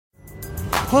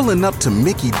Pulling up to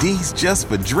Mickey D's just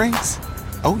for drinks?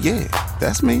 Oh yeah,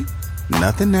 that's me.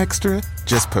 Nothing extra,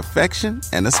 just perfection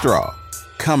and a straw.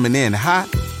 Coming in hot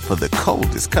for the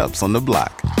coldest cups on the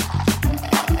block.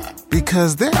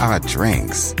 Because there are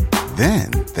drinks.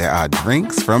 Then there are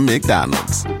drinks from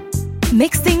McDonald's.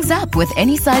 Mix things up with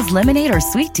any size lemonade or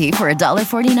sweet tea for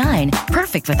 $1.49.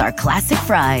 Perfect with our classic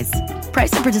fries.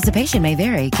 Price and participation may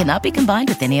vary. Cannot be combined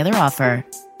with any other offer.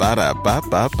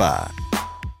 Ba-da-ba-ba-ba.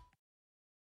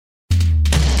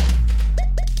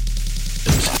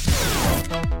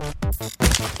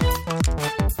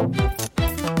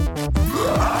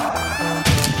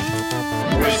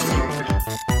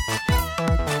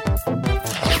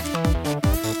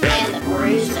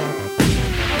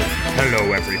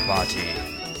 Hello, everybody.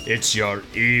 It's your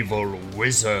evil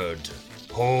wizard,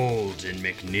 Holden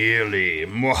McNeely.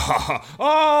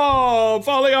 Oh,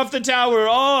 falling off the tower.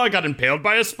 Oh, I got impaled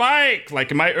by a spike,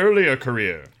 like in my earlier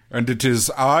career. And it is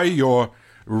I, your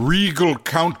regal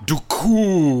Count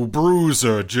Dooku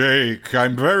bruiser, Jake.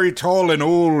 I'm very tall and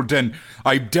old, and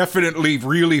I'm definitely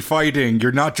really fighting.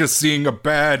 You're not just seeing a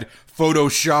bad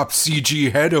Photoshop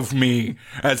CG head of me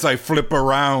as I flip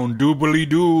around,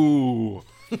 doobly-doo.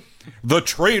 The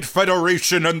Trade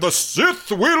Federation and the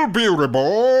Sith will be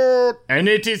reborn. And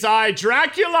it is I,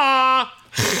 Dracula.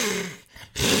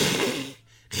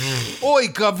 Oi,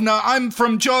 governor, I'm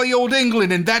from jolly old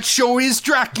England, and that sure is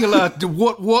Dracula.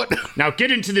 What? Now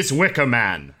get into this Wicker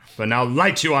Man, for now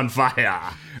light you on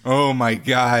fire. Oh, my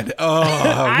God.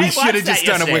 Oh, we should have just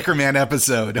done a Wicker Man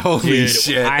episode. Holy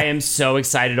shit. I am so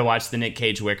excited to watch the Nick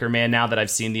Cage Wicker Man now that I've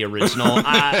seen the original.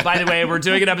 By the way, we're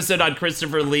doing an episode on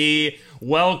Christopher Lee.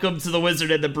 Welcome to the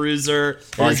Wizard and the Bruiser.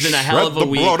 It has been a hell of a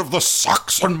week. I shed the blood of the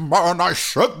Saxon man. I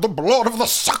shed the blood of the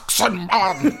Saxon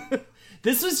man.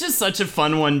 This was just such a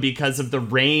fun one because of the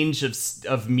range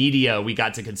of media we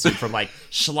got to consume, from like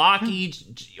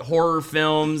schlocky horror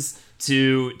films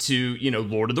to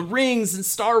Lord of the Rings and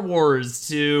Star Wars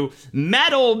to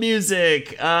metal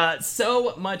music.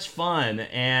 So much fun,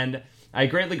 and I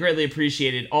greatly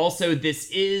appreciate it. Also, this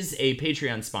is a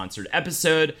Patreon-sponsored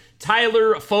episode.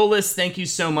 Tyler Folis, thank you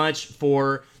so much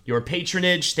for your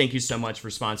patronage. Thank you so much for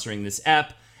sponsoring this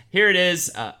ep. Here it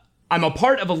is. I'm a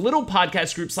part of a little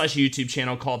podcast group / YouTube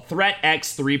channel called Threat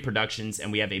X3 Productions,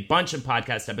 and we have a bunch of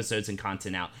podcast episodes and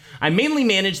content out. I mainly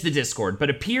manage the Discord, but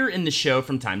appear in the show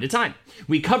from time to time.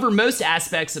 We cover most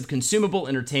aspects of consumable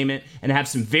entertainment and have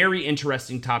some very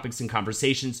interesting topics and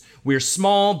conversations. We're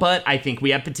small, but I think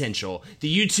we have potential.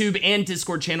 The YouTube and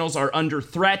Discord channels are under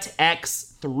Threat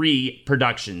X3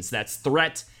 Productions. That's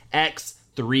Threat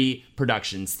X3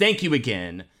 Productions. Thank you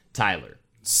again, Tyler.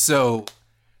 So,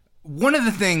 one of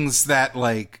the things that,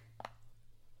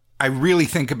 I really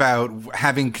think about,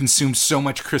 having consumed so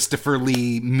much Christopher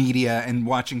Lee media and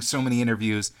watching so many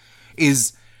interviews,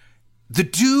 is the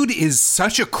dude is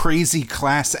such a crazy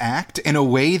class act in a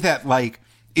way that,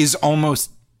 is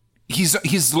almost,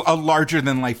 he's a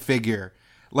larger-than-life figure.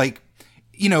 When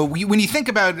you think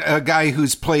about a guy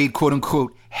who's played,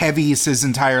 quote-unquote, heavies his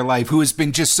entire life, who has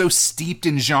been just so steeped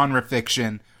in genre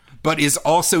fiction, but is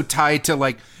also tied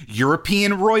to,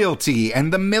 European royalty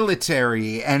and the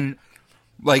military and,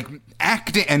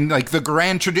 acting and, the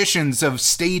grand traditions of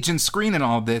stage and screen and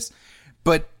all of this.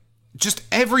 But just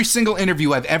every single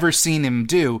interview I've ever seen him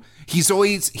do,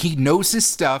 he knows his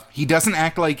stuff. He doesn't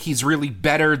act like he's really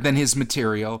better than his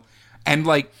material. And,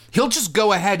 he'll just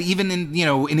go ahead, even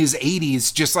in his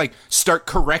 80s, just, start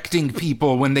correcting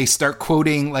people when they start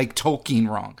quoting, Tolkien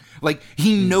wrong.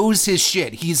 He knows his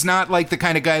shit. He's not, the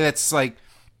kind of guy that's,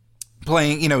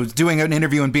 playing, doing an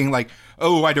interview and being like,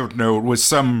 oh, I don't know, it was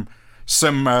some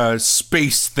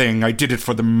space thing. I did it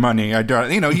for the money. I don't,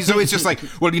 he's always just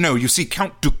well, you see,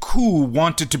 Count Dooku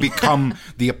wanted to become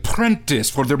the apprentice,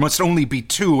 for there must only be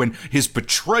two, and his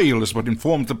betrayal is what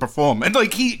informed the performance.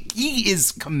 And he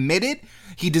is committed.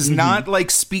 He does not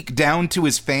speak down to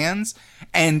his fans,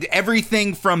 and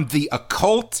everything from the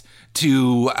occult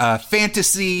to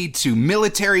fantasy to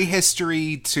military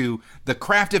history to the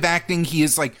craft of acting, he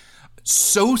is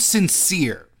so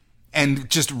sincere. And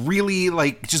just really,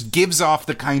 just gives off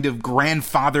the kind of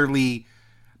grandfatherly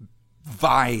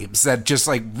vibes that just,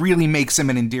 really makes him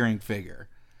an endearing figure.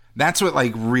 That's what,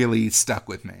 really stuck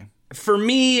with me. For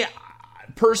me,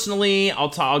 personally,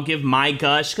 I'll give my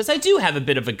gush, because I do have a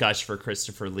bit of a gush for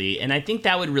Christopher Lee, and I think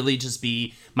that would really just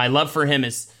be my love for him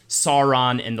as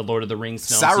Sauron in the Lord of the Rings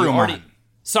films.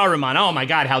 Saruman, oh my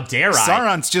God, how dare I?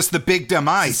 Sauron's just the big dumb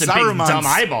eye. Saruman's big dumb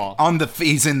eyeball.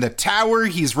 He's in the tower,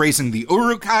 he's raising the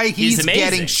Uruk-hai, he's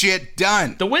getting shit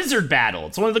done. The wizard battle,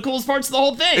 it's one of the coolest parts of the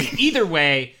whole thing. Either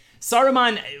way,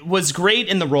 Saruman was great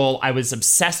in the role. I was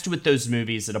obsessed with those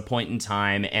movies at a point in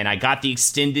time, and I got the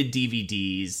extended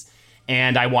DVDs,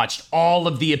 and I watched all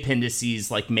of the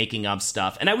appendices, like making of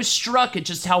stuff, and I was struck at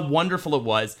just how wonderful it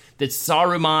was that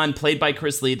Saruman, played by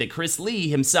Chris Lee, that Chris Lee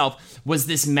himself was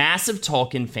this massive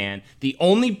Tolkien fan, the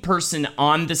only person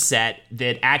on the set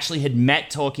that actually had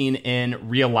met Tolkien in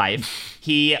real life.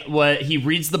 He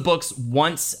reads the books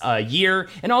once a year,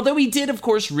 and although he did, of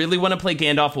course, really want to play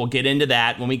Gandalf, we'll get into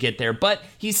that when we get there, but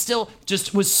he still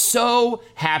just was so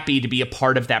happy to be a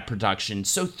part of that production,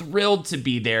 so thrilled to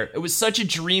be there. It was such a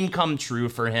dream come true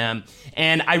for him,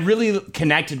 and I really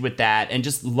connected with that and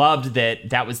just loved that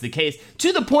that was the case,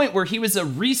 to the point where he was a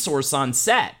resource on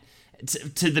set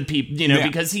to the people,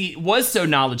 because he was so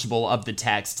knowledgeable of the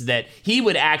text that he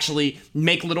would actually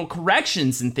make little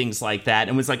corrections and things like that,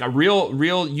 and was like a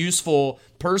real useful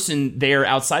person there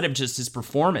outside of just his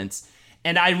performance.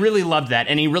 And I really loved that,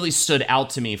 and he really stood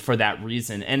out to me for that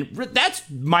reason. And that's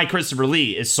my Christopher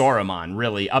Lee is Saruman,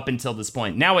 really, up until this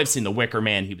point. Now I've seen The Wicker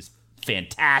Man. He was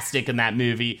fantastic in that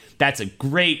movie. That's a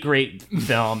great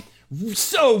film.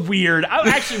 So weird. I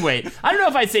don't know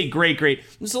if I'd say great.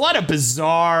 There's a lot of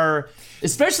bizarre,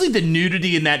 especially the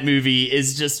nudity in that movie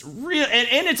is just real,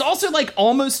 and it's also like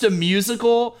almost a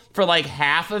musical for like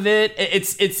half of it.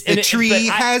 It's the tree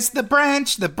has the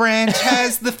branch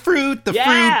has the fruit, the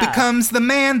fruit becomes the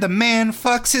man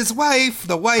fucks his wife,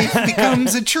 the wife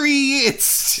becomes a tree. It's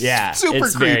super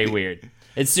it's creepy. Very weird.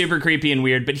 It's super creepy and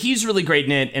weird, but he's really great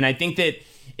in it, and I think that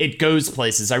it goes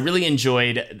places. I really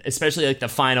enjoyed, especially like the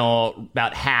final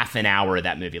about half an hour of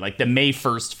that movie. Like the May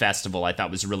 1st festival, I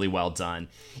thought was really well done.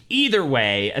 Either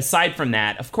way, aside from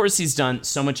that, of course, he's done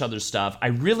so much other stuff. I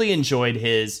really enjoyed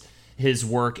his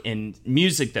work in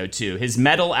music, though, too. His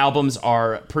metal albums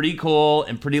are pretty cool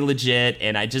and pretty legit,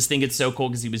 and I just think it's so cool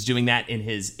because he was doing that in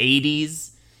his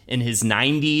 80s, in his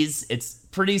 90s. It's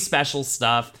pretty special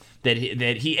stuff that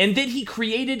he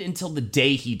created until the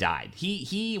day he died.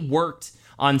 He worked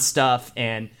on stuff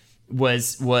and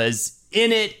was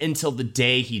in it until the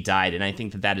day he died, and I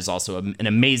think that is also an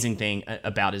amazing thing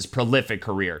about his prolific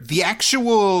career. The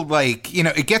actual,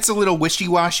 it gets a little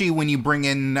wishy-washy when you bring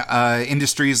in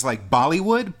industries like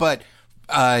Bollywood, but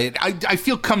I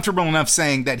feel comfortable enough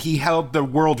saying that he held the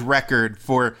world record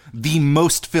for the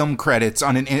most film credits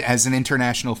as an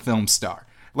international film star.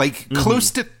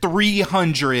 Close to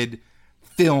 300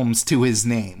 films to his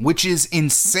name, which is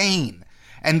insane.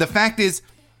 And the fact is,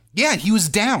 he was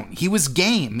down. He was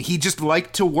game. He just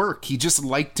liked to work. He just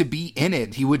liked to be in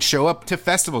it. He would show up to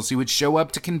festivals. He would show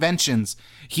up to conventions.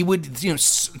 He would,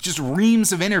 just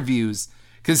reams of interviews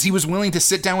because he was willing to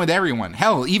sit down with everyone.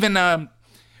 Hell,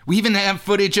 we even have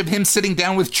footage of him sitting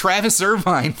down with Travis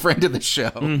Irvine, friend of the show,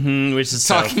 which is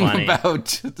so funny.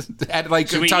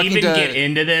 Should we get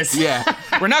into this? Yeah,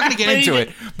 we're not going to get into it,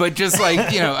 but just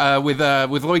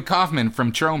with Lloyd Kaufman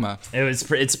from Troma.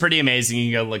 It's pretty amazing.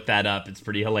 You can go look that up. It's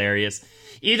pretty hilarious.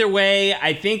 Either way,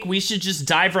 I think we should just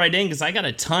dive right in because I got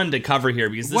a ton to cover here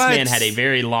because this man had a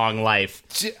very long life.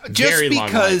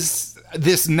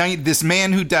 This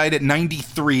man who died at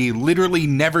 93 literally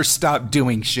never stopped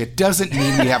doing shit doesn't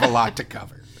mean we have a lot to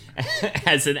cover.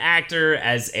 As an actor,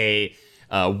 as a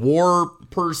war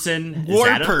person.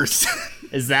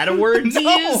 Is that a word to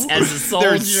use? As a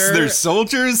soldier? There's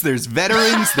soldiers, there's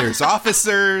veterans, there's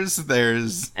officers,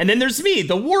 And then there's me,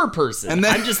 the war person.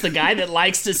 I'm just the guy that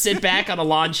likes to sit back on a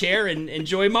lawn chair and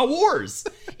enjoy my wars.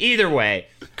 Either way,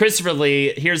 Christopher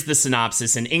Lee, here's the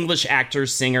synopsis. An English actor,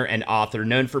 singer, and author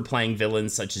known for playing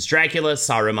villains such as Dracula,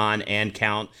 Saruman, and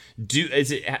Count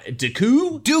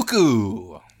Dooku?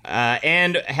 Dooku!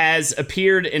 And has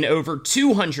appeared in over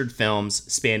 200 films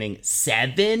spanning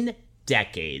 7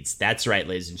 decades. That's right,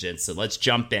 ladies and gents. So let's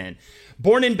jump in.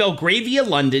 Born in Belgravia,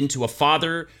 London, to a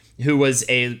father who was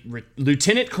a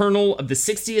lieutenant colonel of the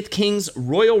 60th King's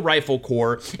Royal Rifle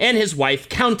Corps, and his wife,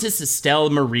 Countess Estelle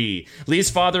Marie.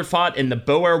 Lee's father fought in the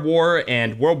Boer War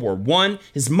and World War I.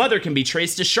 His mother can be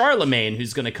traced to Charlemagne,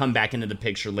 who's going to come back into the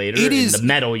picture later in the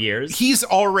medal years. He's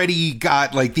already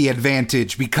got, the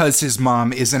advantage because his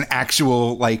mom is an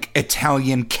actual,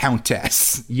 Italian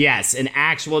countess. Yes, an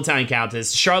actual Italian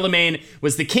countess. Charlemagne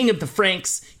was the king of the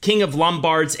Franks, king of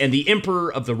Lombards, and the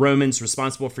emperor of the Romans,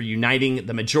 responsible for uniting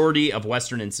the majority of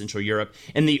Western and Central Europe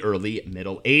in the early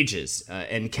Middle Ages.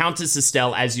 And Countess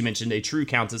Estelle, as you mentioned, a true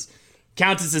countess.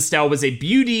 Countess Estelle was a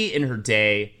beauty in her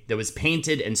day that was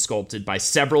painted and sculpted by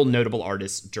several notable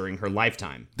artists during her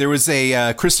lifetime. There was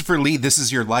a Christopher Lee, This Is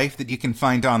Your Life, that you can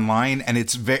find online, and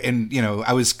it's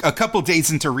I was a couple days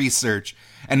into research,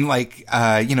 and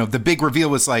the big reveal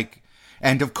was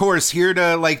And of course, here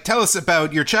to like tell us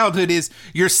about your childhood is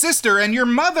your sister and your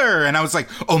mother. And I was like,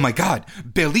 oh my God,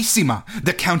 Bellissima,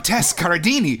 the Countess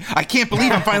Cardini. I can't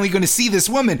believe I'm finally going to see this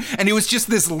woman. And it was just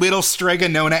this little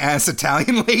Stregonona-ass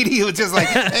Italian lady who was just like,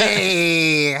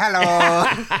 hey,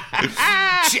 hello.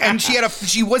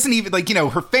 She wasn't even like,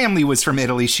 her family was from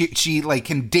Italy. She like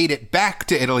can date it back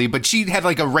to Italy, but she had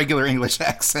like a regular English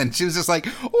accent. She was just like,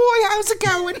 oh, how's it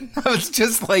going? I was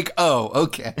just like, oh,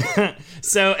 okay.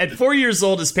 So at 4 years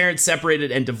old, his parents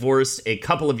separated and divorced a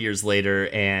couple of years later,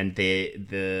 and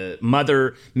the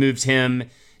mother moved him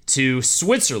to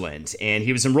Switzerland, and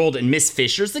he was enrolled in Miss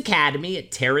Fisher's Academy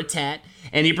at Terre-Tet,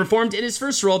 and he performed in his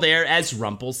first role there as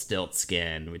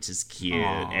Rumpelstiltskin, which is cute.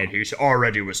 Aww. And he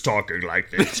already was talking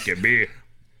like this. Give me,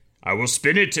 I will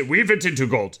spin it and weave it into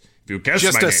gold. If you guess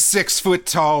just my a name. 6 foot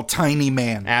tall, tiny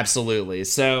man. Absolutely.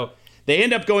 So they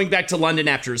end up going back to London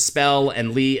after a spell,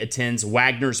 and Lee attends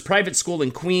Wagner's private school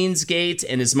in Queensgate,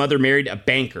 and his mother married a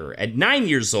banker. At 9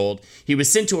 years old, he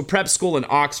was sent to a prep school in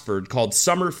Oxford called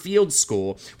Summerfield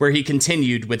School, where he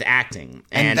continued with acting.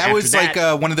 And that was like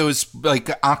one of those like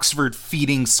Oxford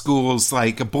feeding schools,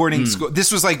 like a boarding school.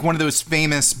 This was like one of those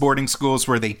famous boarding schools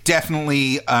where they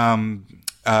definitely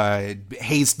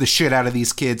hazed the shit out of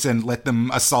these kids and let them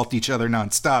assault each other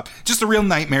nonstop. Just a real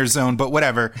nightmare zone, but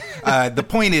whatever. The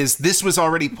point is, this was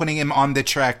already putting him on the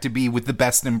track to be with the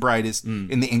best and brightest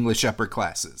in the English upper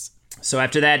classes. So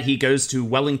after that, he goes to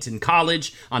Wellington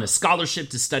College on a scholarship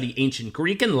to study ancient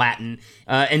Greek and Latin,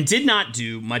 and did not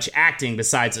do much acting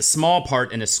besides a small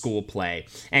part in a school play.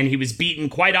 And he was beaten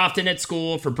quite often at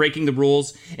school for breaking the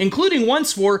rules, including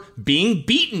once for being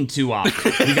beaten too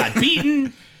often. He got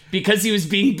beaten because he was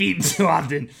being beaten too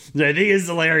often. So I think it's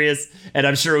hilarious, and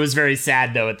I'm sure it was very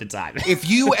sad, though, at the time. If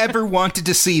you ever wanted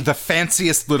to see the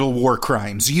fanciest little war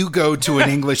crimes, you go to an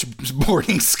English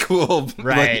boarding school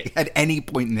Right. at any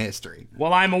point in history.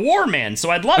 Well, I'm a war man, so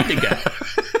I'd love to go.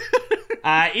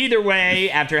 Either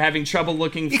way, after having trouble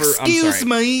looking for... Excuse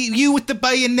me, you with the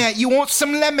bayonet, you want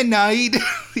some lemonade?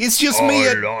 It's just me.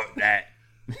 I like that.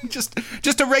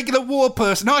 Just a regular war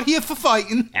person, not here for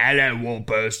fighting. Hello, war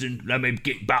person. Let me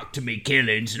get back to me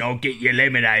killings and I'll get you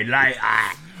lemonade later.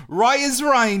 Right as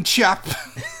rain, chap.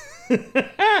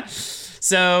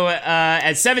 So,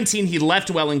 at 17, he left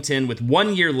Wellington with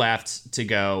 1 year left to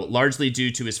go, largely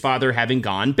due to his father having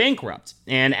gone bankrupt.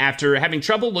 And after having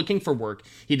trouble looking for work,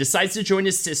 he decides to join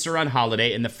his sister on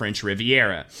holiday in the French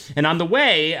Riviera. And on the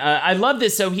way, I love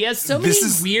this, so he has so many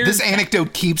weird... This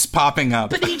anecdote keeps popping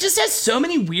up. But he just has so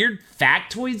many weird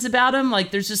factoids about him. Like,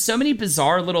 there's just so many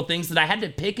bizarre little things that I had to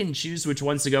pick and choose which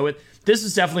ones to go with. This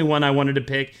was definitely one I wanted to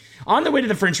pick. On the way to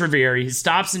the French Riviera, he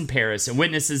stops in Paris and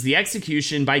witnesses the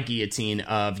execution by guillotine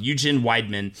of Eugene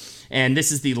Weidmann, and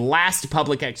this is the last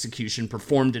public execution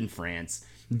performed in France.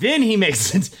 Then he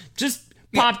makes it, just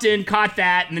popped in, caught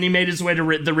that, and then he made his way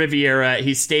to the Riviera.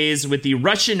 He stays with the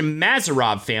Russian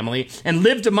Mazarov family and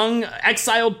lived among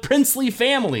exiled princely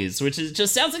families, which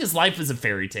just sounds like his life was a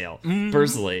fairy tale,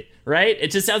 personally, right?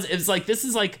 It just sounds, it's like, this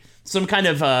is like some kind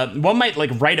of, one might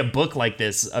like write a book like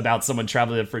this about someone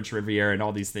traveling to the French Riviera and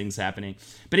all these things happening.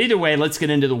 But either way, let's get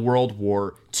into the World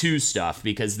War II stuff,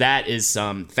 because that is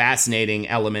some fascinating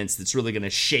elements that's really going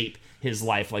to shape his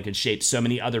life like it shaped so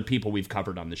many other people we've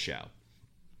covered on the show.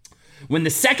 When the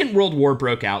Second World War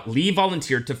broke out, Lee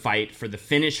volunteered to fight for the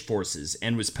Finnish forces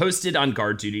and was posted on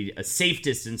guard duty a safe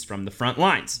distance from the front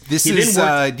lines. This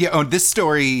this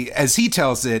story, as he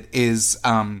tells it, is...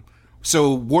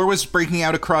 So war was breaking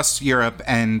out across Europe,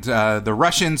 and the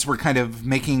Russians were kind of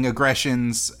making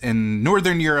aggressions in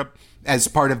Northern Europe as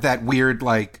part of that weird,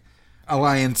 like,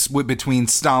 alliance between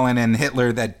Stalin and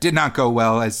Hitler that did not go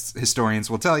well, as historians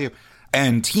will tell you.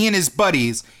 And he and his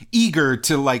buddies, eager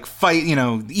to, like, fight,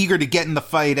 eager to get in the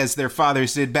fight as their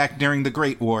fathers did back during the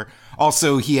Great War.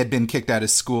 Also, he had been kicked out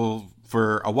of school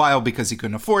for a while because he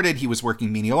couldn't afford it. He was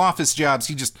working menial office jobs.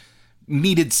 He just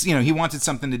needed, he wanted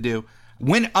something to do.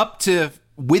 Went up to,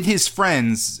 with his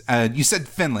friends, you said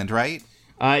Finland, right?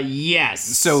 Yes.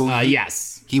 So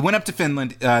yes. He went up to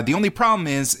Finland. The only problem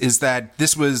is that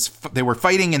they were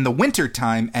fighting in the winter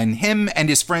time, and him and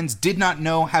his friends did not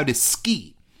know how to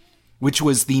ski, which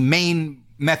was the main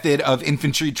method of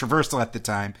infantry traversal at the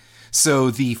time.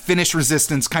 So the Finnish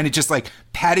resistance kind of just like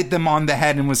patted them on the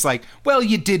head and was like, well,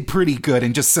 you did pretty good,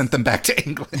 and just sent them back to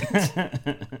England.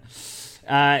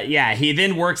 He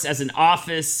then works as an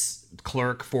office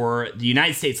clerk for the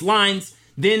United States Lines,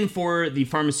 then for the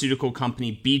pharmaceutical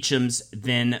company Beecham's,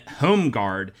 then Home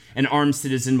Guard, an armed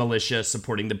citizen militia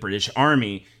supporting the British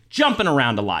Army. Jumping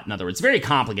around a lot, in other words. Very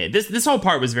complicated. This whole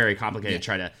part was very complicated to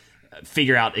try to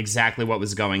figure out exactly what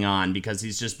was going on because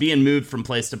he's just being moved from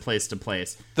place to place to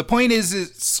place. The point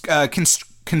is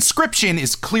conscription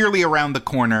is clearly around the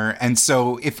corner, and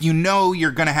so if you know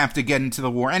you're going to have to get into the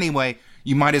war anyway,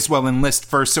 you might as well enlist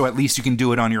first so at least you can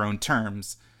do it on your own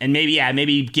terms. And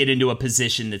maybe get into a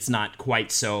position that's not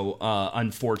quite so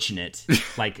unfortunate,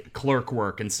 like clerk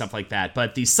work and stuff like that.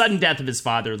 But the sudden death of his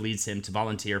father leads him to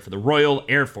volunteer for the Royal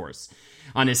Air Force.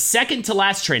 On his second to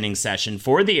last training session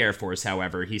for the Air Force,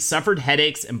 however, he suffered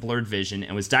headaches and blurred vision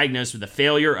and was diagnosed with a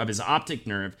failure of his optic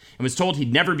nerve and was told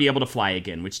he'd never be able to fly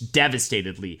again, which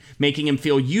devastated Lee, making him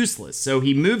feel useless. So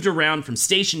he moved around from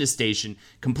station to station,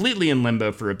 completely in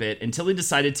limbo for a bit, until he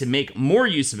decided to make more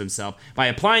use of himself by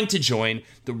applying to join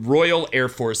the Royal Air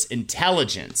Force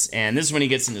Intelligence. And this is when he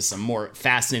gets into some more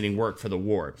fascinating work for the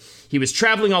war. He was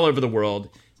traveling all over the world,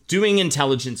 doing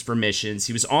intelligence for missions.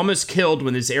 He was almost killed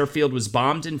when his airfield was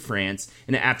bombed in France,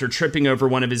 and after tripping over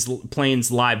one of his plane's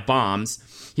live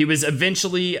bombs. He was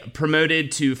eventually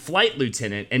promoted to flight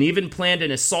lieutenant and even planned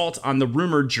an assault on the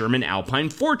rumored German Alpine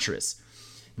fortress,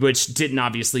 which didn't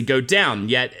obviously go down.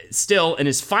 Yet, still, in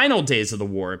his final days of the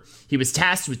war, he was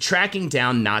tasked with tracking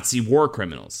down Nazi war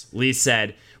criminals. Lee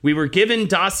said, "We were given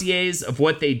dossiers of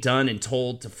what they'd done and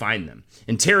told to find them.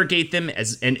 Interrogate them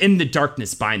and in the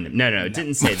darkness bind them." No, it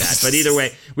didn't say that. But either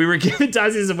way, we were given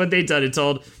dossiers of what they'd done and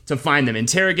told to find them.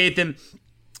 Interrogate them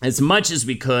as much as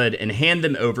we could and hand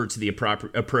them over to the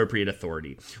appropriate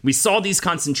authority. We saw these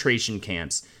concentration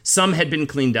camps. Some had been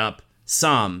cleaned up.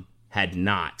 Some had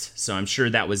not. So I'm sure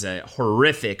that was a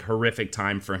horrific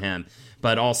time for him,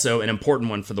 but also an important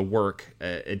one for the work.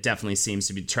 It definitely seems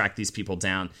to be track these people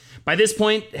down. By this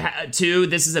point, too,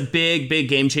 this is a big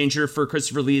game changer for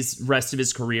Christopher Lee's rest of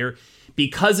his career.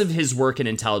 Because of his work in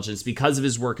intelligence, because of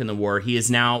his work in the war, he is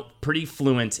now pretty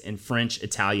fluent in French,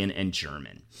 Italian, and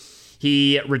German.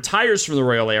 He retires from the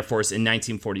Royal Air Force in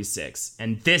 1946,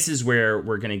 and this is where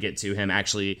we're going to get to him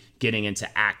actually getting into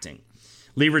acting.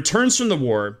 Lee returns from the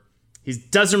war. He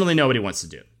doesn't really know what he wants to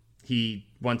do. He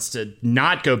wants to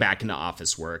not go back into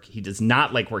office work. He does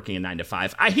not like working a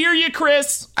 9-to-5. I hear you,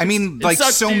 Chris. I mean, It like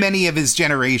sucks, so dude. many of his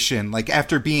generation, like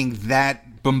after being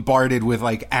that bombarded with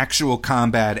like actual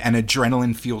combat and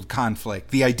adrenaline-fueled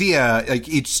conflict, the idea, like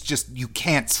it's just, you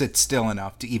can't sit still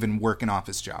enough to even work an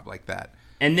office job like that.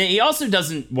 And then he also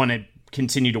doesn't want to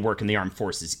continue to work in the armed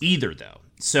forces either, though.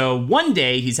 So one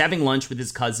day he's having lunch with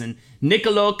his cousin,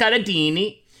 Niccolo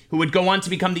Carradini, who would go on to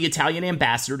become the Italian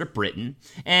ambassador to Britain.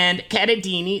 And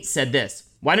Carradini said this: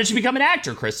 "Why don't you become an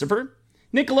actor, Christopher?"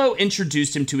 Niccolo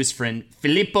introduced him to his friend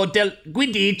Filippo del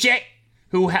Guidice,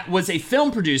 who was a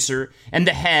film producer and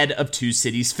the head of Two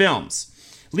Cities Films.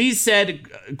 Lee said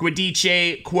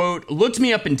Guidice, quote, "looked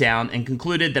me up and down and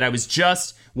concluded that I was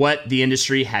just what the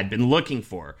industry had been looking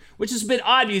for," which is a bit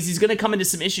odd because he's going to come into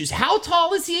some issues. How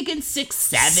tall is he again?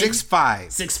 6'7"? 6'5".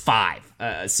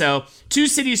 6'5". So Two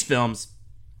Cities Films,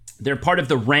 they're part of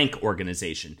the Rank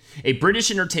organization, a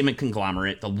British entertainment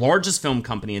conglomerate, the largest film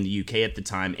company in the UK at the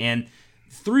time, and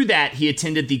through that, he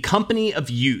attended the Company of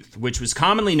Youth, which was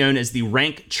commonly known as the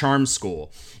Rank Charm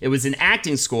School. It was an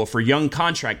acting school for young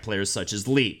contract players such as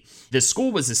Lee. This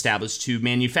school was established to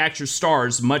manufacture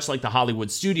stars, much like the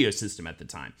Hollywood studio system at the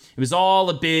time. It was all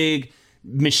a big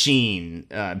machine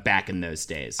back in those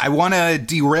days. I want to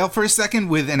derail for a second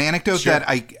with an anecdote Sure.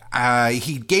 that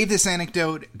he gave this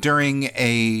anecdote during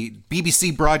a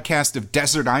BBC broadcast of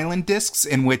Desert Island Discs,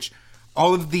 in which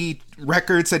all of the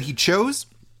records that he chose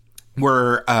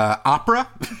were opera.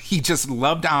 He just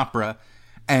loved opera,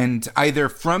 and either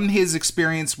from his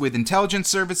experience with intelligence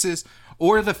services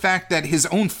or the fact that his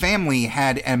own family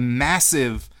had a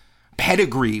massive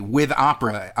pedigree with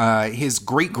opera. His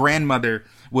great-grandmother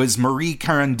was Marie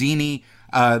Carandini,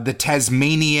 the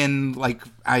Tasmanian,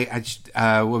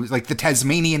 the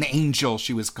Tasmanian Angel,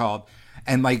 she was called.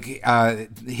 And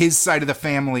his side of the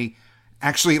family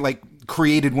actually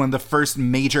created one of the first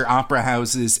major opera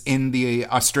houses in the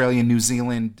Australia, New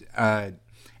Zealand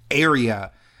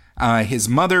area. His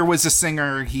mother was a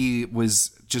singer. He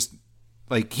was just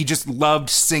he just loved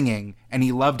singing, and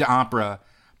he loved opera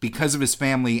because of his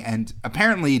family. And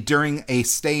apparently during a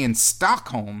stay in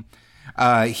Stockholm,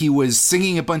 he was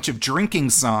singing a bunch of drinking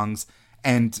songs,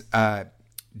 and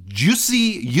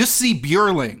Jussi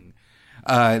Björling,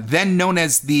 then known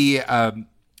as the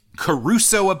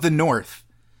Caruso of the North,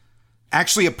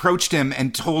 actually approached him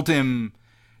and told him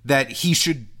that he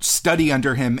should study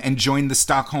under him and join the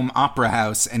Stockholm Opera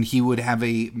House, and he would have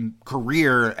a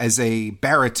career as a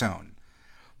baritone.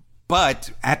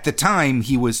 But at the time,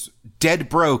 he was dead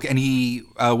broke, and he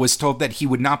was told that he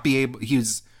would not be able.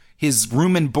 His his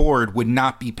room and board would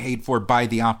not be paid for by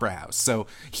the opera house. So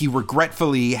he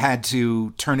regretfully had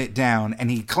to turn it down. And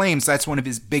he claims that's one of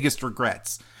his biggest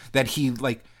regrets, that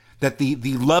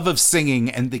the love of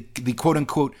singing and the quote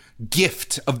unquote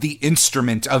gift of the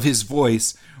instrument of his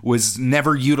voice was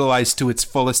never utilized to its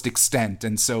fullest extent.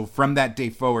 And so from that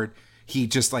day forward, he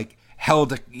just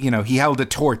held a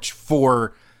torch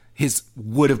for his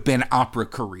would have been opera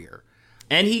career.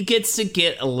 And he gets to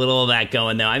get a little of that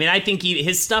going, though. I mean, I think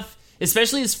his stuff,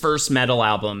 especially his first metal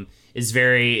album, is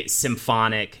very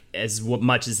symphonic as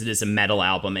much as it is a metal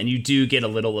album. And you do get a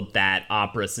little of that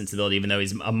opera sensibility, even though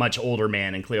he's a much older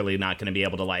man and clearly not going to be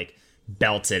able to,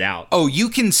 belt it out. Oh, you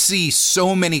can see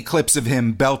so many clips of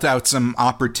him belt out some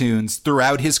opera tunes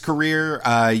throughout his career.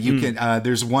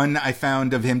 There's one I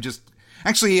found of him just...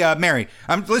 Actually, Mary,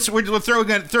 we'll throw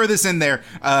this in there.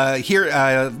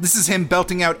 This is him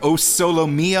belting out "O Solo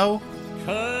Mio."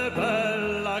 Che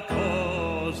bella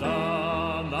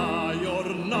cosa, una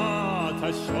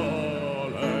giornata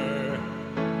sole,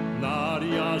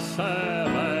 n'aria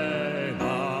serena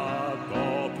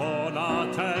dopo una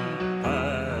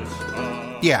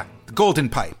tempesta. Yeah, the Golden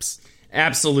Pipes.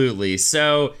 Absolutely.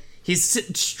 So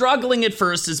he's struggling at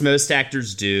first, as most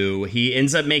actors do. He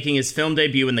ends up making his film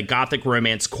debut in the gothic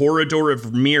romance Corridor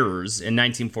of Mirrors in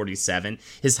 1947.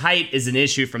 His height is an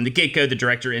issue from the get-go. The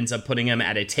director ends up putting him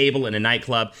at a table in a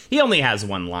nightclub. He only has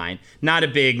one line. Not a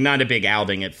big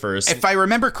outing at first. If I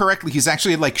remember correctly, he's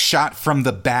actually shot from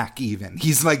the back even.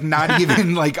 He's not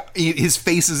even his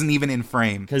face isn't even in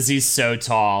frame. Because he's so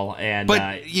tall. And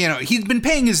But, he's been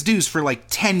paying his dues for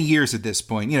 10 years at this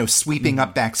point. Sweeping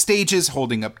up backstages,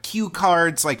 holding up cue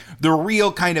cards, the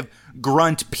real kind of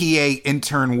grunt PA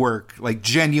intern work,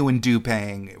 genuine due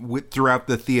paying throughout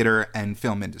the theater and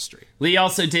film industry. Lee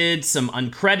also did some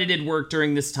uncredited work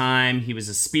during this time. He was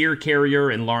a spear carrier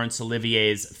in Laurence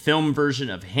Olivier's film version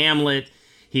of Hamlet.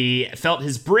 He felt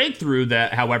his breakthrough,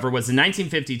 however, was in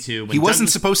 1952. When he wasn't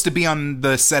supposed to be on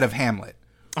the set of Hamlet.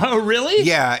 Oh, really?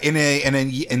 Yeah,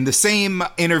 in the same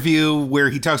interview where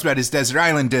he talks about his Desert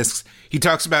Island Discs, he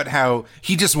talks about how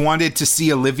he just wanted to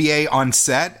see Olivier on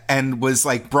set and was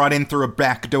brought in through a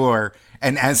back door.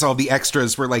 And as all the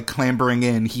extras were clambering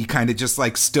in, he kind of just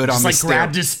stood on the stair.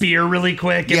 Grabbed a spear really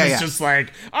quick and was just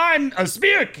I'm a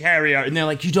spear carrier. And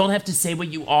they're you don't have to say what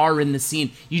you are in the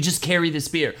scene. You just carry the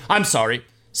spear. I'm sorry.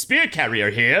 Spear carrier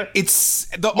here. It's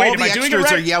all the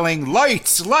extras are yelling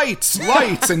lights, lights,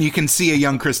 lights, and you can see a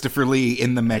young Christopher Lee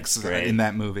in the mix in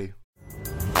that movie.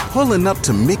 Pulling up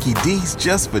to Mickey D's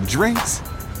just for drinks?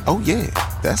 Oh yeah,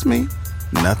 that's me.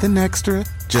 Nothing extra,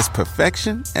 just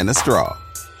perfection and a straw.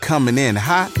 Coming in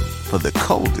hot for the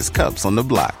coldest cups on the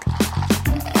block.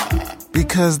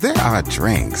 Because there are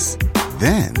drinks.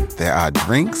 Then there are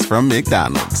drinks from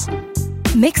McDonald's.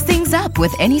 Mix things up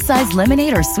with any size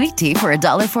lemonade or sweet tea for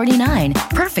 $1.49.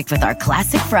 Perfect with our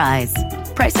classic fries.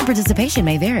 Price and participation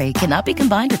may vary. Cannot be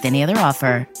combined with any other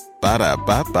offer.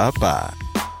 Ba-da-ba-ba-ba.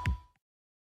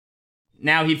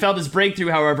 Now, he felt his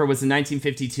breakthrough, however, was in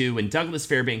 1952 when Douglas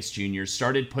Fairbanks Jr.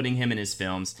 started putting him in his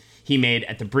films he made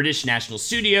at the British National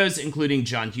Studios, including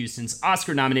John Huston's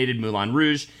Oscar-nominated Moulin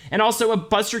Rouge, and also a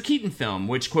Buster Keaton film,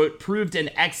 which, quote, proved an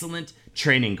excellent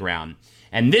training ground.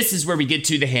 And this is where we get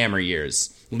to the Hammer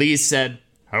years. Lee said,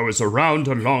 I was around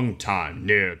a long time,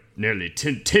 nearly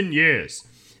 10 years.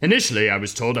 Initially, I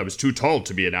was told I was too tall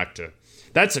to be an actor.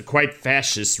 That's a quite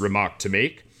fascist remark to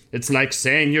make. It's like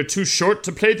saying you're too short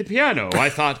to play the piano. I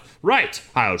thought, right,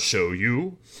 I'll show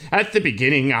you. At the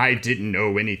beginning, I didn't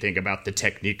know anything about the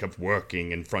technique of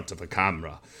working in front of a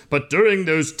camera. But during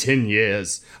those 10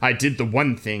 years, I did the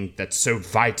one thing that's so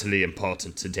vitally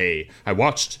important today. I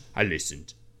watched, I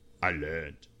listened, I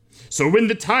learned. So when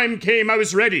the time came, I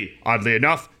was ready, oddly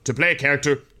enough, to play a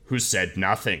character who said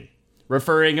nothing.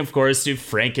 Referring, of course, to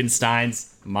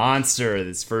Frankenstein's monster,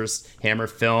 this first Hammer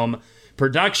film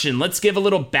production. Let's give a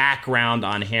little background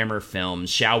on Hammer films,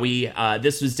 shall we?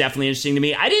 This was definitely interesting to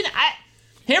me.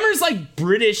 Hammer's like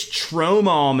British Troma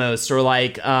almost, or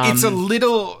like... it's a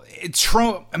little...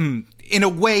 in a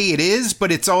way it is,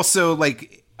 but it's also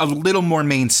like a little more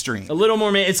mainstream. A little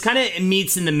more It's kind of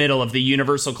meets in the middle of the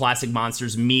Universal Classic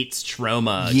Monsters meets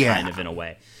Troma, kind of in a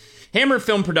way. Hammer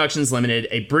Film Productions Limited,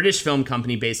 a British film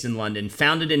company based in London,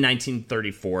 founded in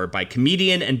 1934 by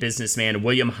comedian and businessman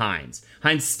William Hines.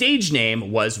 Hines' stage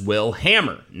name was Will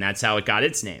Hammer, and that's how it got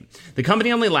its name. The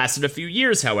company only lasted a few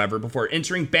years, however, before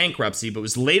entering bankruptcy, but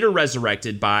was later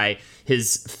resurrected by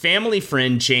his family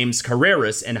friend James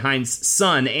Carreras and Hines'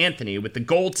 son Anthony with the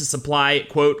goal to supply,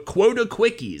 quote, quota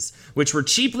quickies, which were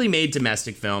cheaply made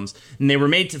domestic films, and they were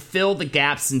made to fill the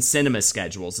gaps in cinema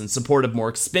schedules in support of more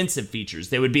expensive features.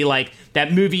 They would be like like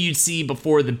that movie you'd see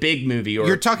before the big movie. Or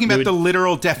you're talking about the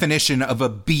literal definition of a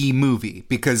B movie,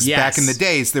 because back in the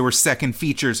days there were second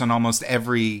features on almost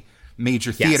every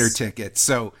major theater ticket.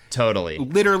 So totally,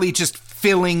 literally just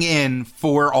filling in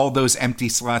for all those empty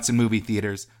slots in movie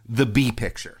theaters, the B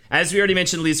picture. As we already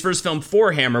mentioned, Lee's first film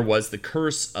for Hammer was The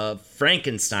Curse of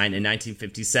Frankenstein in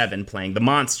 1957, playing the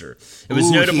monster. It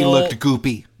was notable. He looked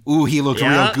goopy. He looked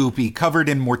real goopy, covered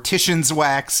in mortician's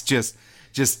wax.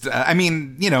 I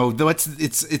mean, you know, though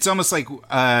it's almost like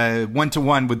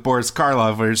 1-to-1 with Boris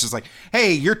Karloff, where it's just like,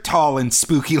 hey, you're tall and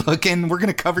spooky looking. We're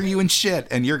gonna cover you in shit,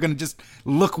 and you're gonna just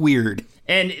look weird.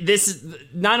 And this,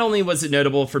 not only was it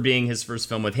notable for being his first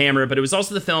film with Hammer, but it was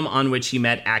also the film on which he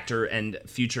met actor and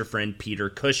future friend Peter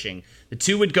Cushing. The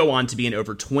two would go on to be in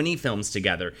over 20 films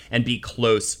together and be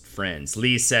close friends.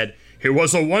 Lee said, "He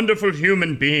was a wonderful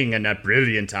human being and a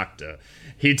brilliant actor.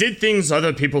 He did things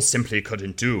other people simply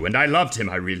couldn't do, and I loved him,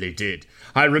 I really did.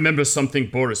 I remember something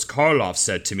Boris Karloff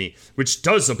said to me, which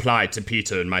does apply to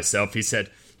Peter and myself. He said,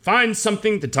 find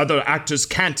something that other actors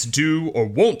can't do or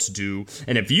won't do,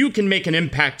 and if you can make an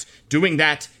impact doing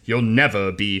that, you'll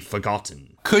never be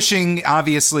forgotten." Cushing,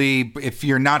 obviously, if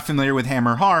you're not familiar with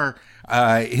Hammer horror,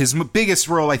 his biggest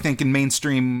role, I think, in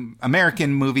mainstream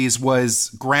American movies was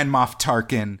Grand Moff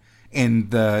Tarkin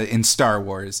in Star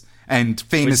Wars. And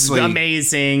famously, which is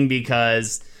amazing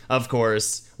because, of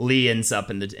course, Lee ends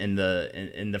up in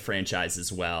the franchise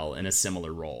as well in a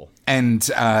similar role. And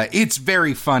it's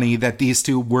very funny that these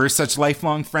two were such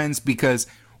lifelong friends, because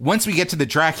once we get to the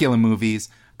Dracula movies,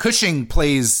 Cushing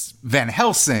plays Van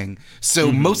Helsing,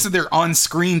 so most of their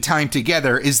on-screen time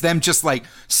together is them just like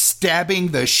stabbing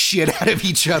the shit out of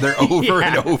each other over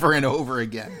and over and over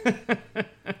again.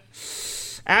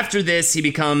 After this, he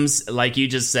becomes, like you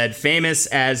just said, famous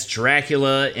as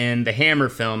Dracula in the Hammer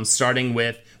films, starting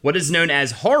with what is known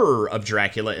as Horror of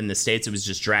Dracula in the States. It was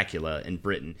just Dracula in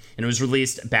Britain, and it was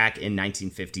released back in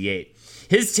 1958.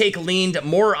 His take leaned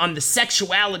more on the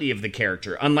sexuality of the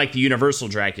character, unlike the Universal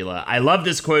Dracula. I love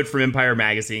this quote from Empire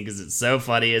Magazine because it's so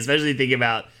funny, especially thinking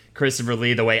about Christopher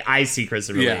Lee the way I see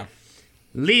Christopher Lee.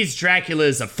 Lee's Dracula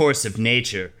is a force of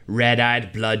nature,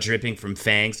 red-eyed, blood dripping from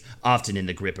fangs, often in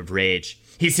the grip of rage.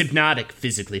 He's hypnotic,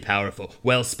 physically powerful,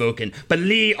 well-spoken, but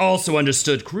Lee also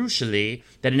understood, crucially,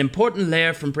 that an important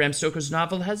layer from Bram Stoker's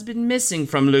novel has been missing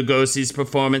from Lugosi's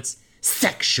performance: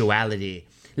 sexuality.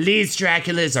 Lee's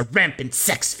Dracula is a rampant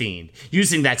sex fiend,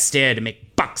 using that stare to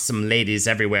make buxom ladies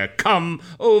everywhere come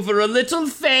over a little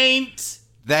faint.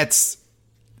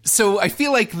 So I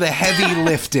feel like the heavy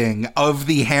lifting of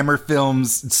the Hammer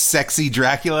films' sexy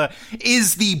Dracula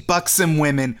is the buxom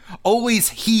women always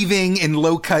heaving in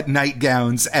low-cut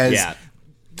nightgowns as,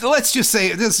 let's just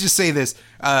say this,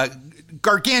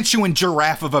 gargantuan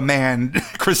giraffe of a man,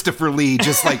 Christopher Lee,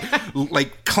 just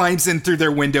like climbs in through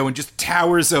their window and just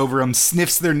towers over them,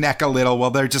 sniffs their neck a little while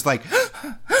they're just like...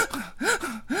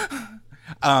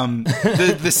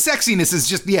 the sexiness is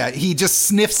just, he just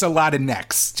sniffs a lot of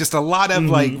necks. Just a lot of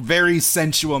like very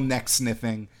sensual neck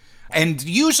sniffing. And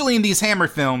usually in these Hammer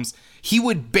films, he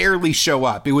would barely show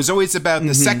up. It was always about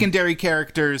the secondary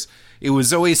characters. It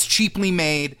was always cheaply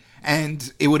made,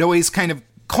 and it would always kind of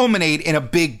culminate in a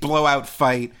big blowout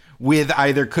fight with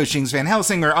either Cushing's Van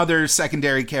Helsing or other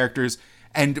secondary characters.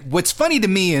 And what's funny to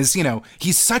me is, you know,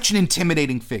 he's such an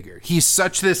intimidating figure. He's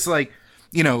such this like,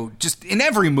 you know, just in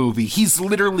every movie, he's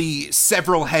literally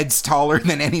several heads taller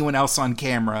than anyone else on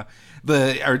camera.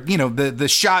 The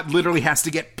shot literally has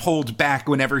to get pulled back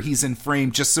whenever he's in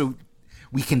frame just so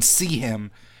we can see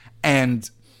him. And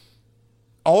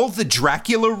all the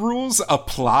Dracula rules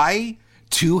apply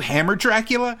to Hammer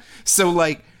Dracula. So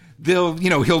like he'll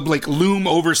like loom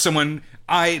over someone.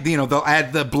 They'll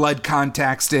add the blood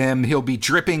contacts to him. He'll be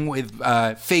dripping with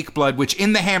fake blood, which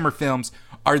in the Hammer films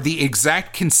are the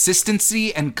exact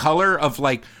consistency and color of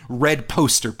like red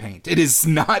poster paint. It is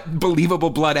not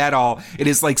believable blood at all. It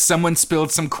is like someone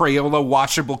spilled some Crayola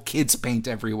washable kids paint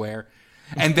everywhere.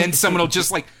 And then someone will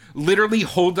just like literally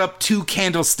hold up two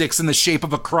candlesticks in the shape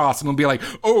of a cross and will be like,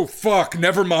 oh fuck,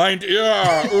 never mind.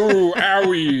 Yeah, ooh,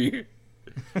 owie.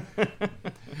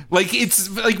 Like,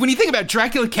 it's like when you think about it,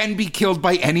 Dracula can be killed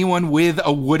by anyone with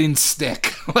a wooden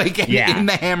stick. Like in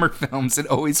the Hammer films, it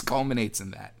always culminates in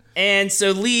that. And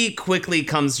so Lee quickly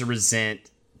comes to resent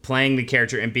playing the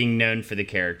character and being known for the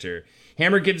character.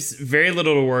 Hammer gives very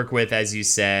little to work with, as you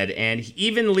said, and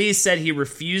even Lee said he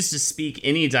refused to speak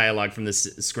any dialogue from the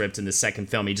script in the second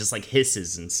film. He just like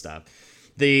hisses and stuff.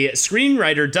 The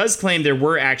screenwriter does claim there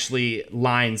were actually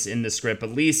lines in the script,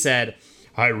 but Lee said,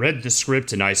 I read the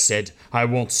script and I said, I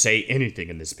won't say anything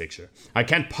in this picture. I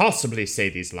can't possibly say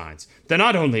these lines. They're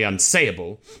not only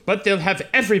unsayable, but they'll have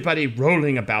everybody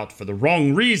rolling about for the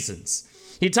wrong reasons.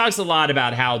 He talks a lot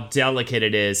about how delicate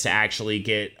it is to actually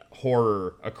get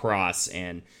horror across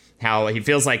and how he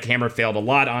feels like Hammer failed a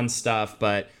lot on stuff,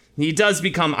 but he does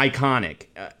become iconic.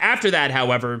 After that,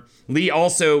 however, Lee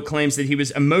also claims that he was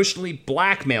emotionally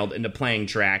blackmailed into playing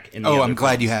Drac in the other I'm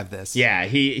glad films. you have this. Yeah,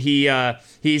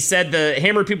 he said the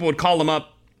Hammer people would call him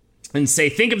up and say,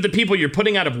 think of the people you're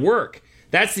putting out of work.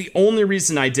 That's the only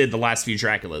reason I did the last few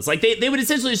Draculas. Like, they would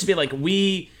essentially just be like,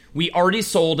 we already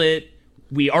sold it.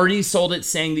 We already sold it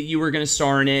saying that you were going to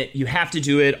star in it. You have to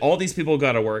do it. All these people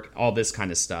got to work. All this kind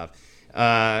of stuff.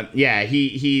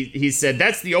 He said,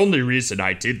 that's the only reason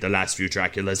I did the last few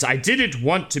Draculas. I didn't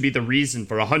want to be the reason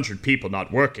for 100 people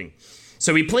not working.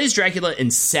 So he plays Dracula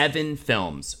in 7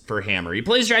 films for Hammer. He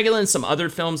plays Dracula in some other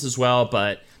films as well,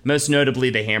 but most notably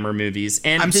the Hammer movies.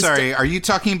 And I'm sorry, are you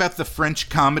talking about the French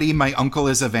comedy My Uncle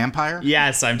is a Vampire?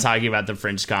 Yes, I'm talking about the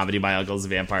French comedy My Uncle is a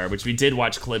Vampire, which we did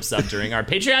watch clips of during our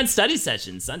Patreon study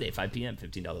session, Sunday, 5 p.m.,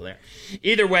 $15 there.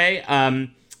 Either way,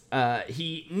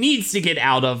 he needs to get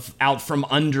out from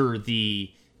under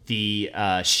the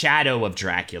shadow of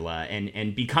Dracula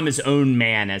and become his own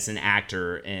man as an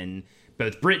actor in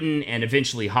both Britain and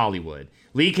eventually Hollywood.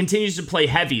 Lee continues to play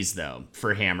heavies, though,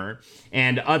 for Hammer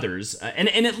and others. And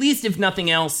at least, if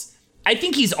nothing else, I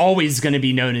think he's always going to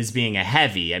be known as being a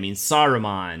heavy. I mean,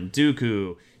 Saruman,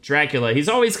 Dooku, Dracula, he's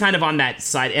always kind of on that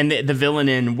side. And the villain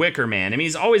in Wicker Man, I mean,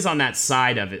 he's always on that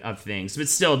side of things. But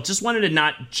still, just wanted to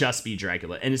not just be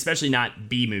Dracula, and especially not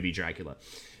B-movie Dracula.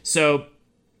 So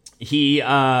he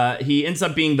ends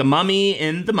up being the Mummy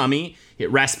in The Mummy,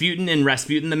 Rasputin in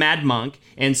Rasputin the Mad Monk,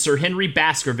 and Sir Henry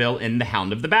Baskerville in The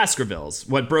Hound of the Baskervilles.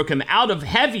 What broke him out of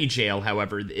heavy jail,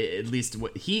 however, at least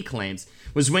what he claims,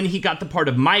 was when he got the part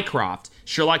of Mycroft,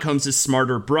 Sherlock Holmes'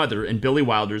 smarter brother, in Billy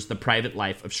Wilder's The Private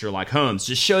Life of Sherlock Holmes.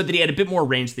 Just showed that he had a bit more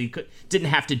range, that he didn't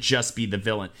have to just be the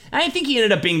villain. And I think he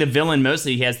ended up being the villain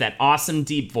mostly. He has that awesome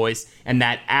deep voice and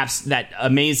that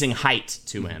amazing height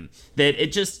to him, that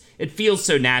it feels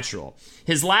so natural.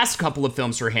 His last couple of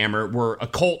films for Hammer were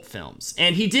occult films,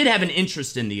 and he did have an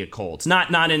interest in the occult.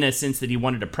 Not in a sense that he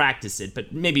wanted to practice it,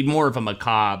 but maybe more of a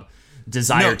macabre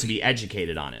desire to be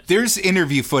educated on it. There's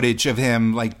interview footage of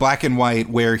him, like black and white,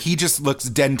 where he just looks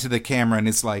dead into the camera and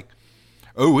is like,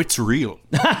 oh, it's real.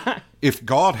 If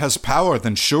God has power,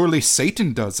 then surely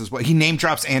Satan does as well. He name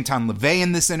drops Anton LaVey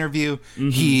in this interview. Mm-hmm.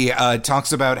 He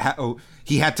talks about how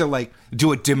he had to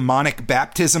do a demonic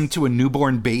baptism to a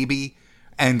newborn baby.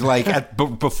 And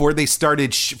before they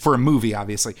started for a movie,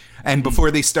 obviously, and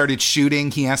before they started shooting,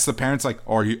 he asked the parents,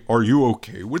 are you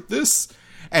okay with this?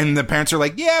 And the parents are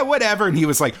like, yeah, whatever. And he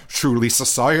was like, truly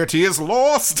society is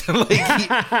lost.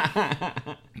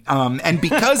 And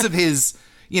because of his,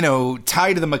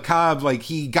 tie to the macabre,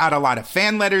 he got a lot of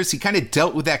fan letters. He kind of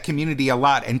dealt with that community a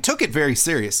lot and took it very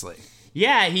seriously.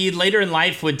 Yeah, he later in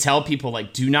life would tell people,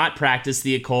 do not practice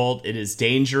the occult. It is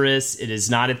dangerous. It is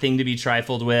not a thing to be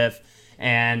trifled with.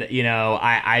 And,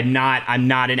 I'm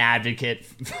not an advocate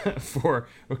for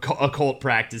occult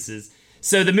practices.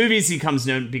 So the movies he becomes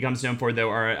known for, though,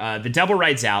 are The Devil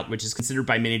Rides Out, which is considered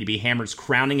by many to be Hammer's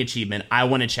crowning achievement. I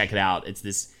want to check it out. It's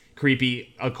this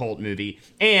creepy occult movie.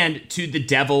 And To the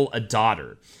Devil, a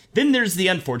Daughter. Then there's the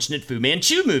unfortunate Fu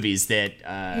Manchu movies that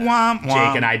womp, womp.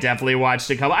 Jake and I definitely watched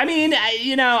a couple. I mean,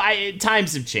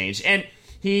 times have changed. And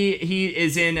He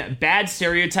is in bad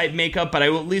stereotype makeup, but I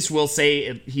will, at least will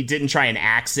say he didn't try an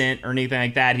accent or anything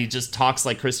like that. He just talks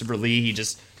like Christopher Lee. He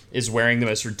just is wearing the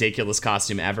most ridiculous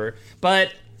costume ever.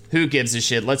 But who gives a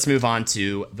shit? Let's move on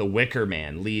to The Wicker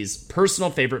Man, Lee's personal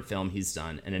favorite film he's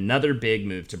done, and another big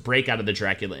move to break out of the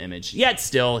Dracula image, yet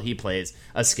still he plays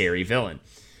a scary villain.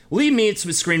 Lee meets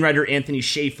with screenwriter Anthony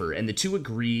Shaffer, and the two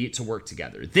agree to work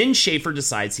together. Then Shaffer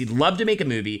decides he'd love to make a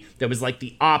movie that was like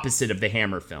the opposite of the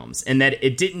Hammer films, and that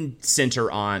it didn't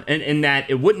center on, and that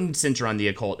it wouldn't center on the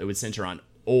occult, it would center on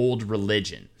old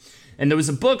religion. And there was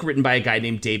a book written by a guy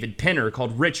named David Penner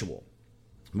called Ritual,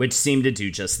 which seemed to do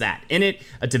just that. In it,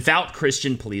 a devout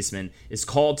Christian policeman is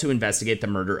called to investigate the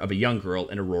murder of a young girl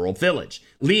in a rural village.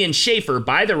 Lee and Shaffer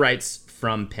buy the rights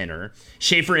from Penner.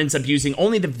 Shaffer ends up using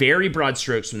only the very broad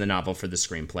strokes from the novel for the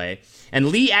screenplay, and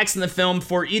Lee acts in the film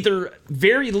for either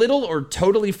very little or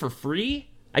totally for free.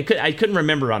 I couldn't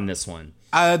remember on this one.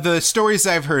 The stories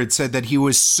I've heard said that he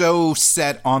was so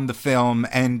set on the film,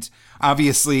 and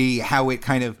obviously how it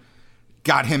kind of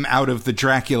got him out of the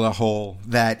Dracula hole,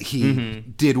 that he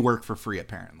did work for free,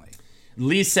 apparently.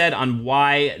 Lee said on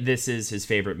why this is his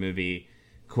favorite movie,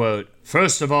 quote,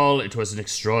 "First of all, it was an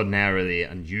extraordinarily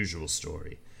unusual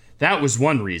story. That was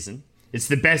one reason. It's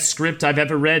the best script I've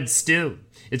ever read still.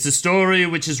 It's a story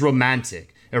which is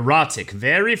romantic, erotic,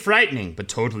 very frightening, but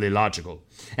totally logical.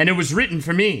 And it was written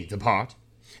for me, the part.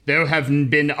 There have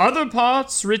been other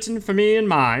parts written for me in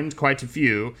mind, quite a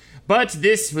few, but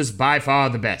this was by far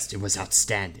the best. It was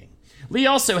outstanding. Lee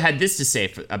also had this to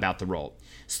say about the role.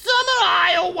 Summer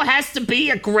Isle has to be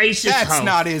a gracious host. That's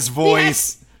not his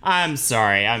voice. I'm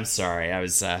sorry.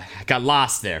 I got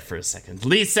lost there for a second.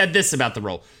 Lee said this about the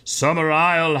role. Summer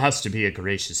Isle has to be a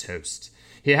gracious host.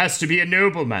 He has to be a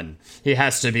nobleman. He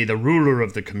has to be the ruler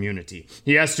of the community.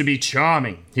 He has to be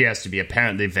charming. He has to be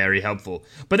apparently very helpful.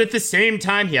 But at the same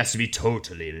time, he has to be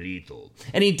totally lethal.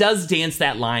 And he does dance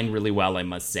that line really well, I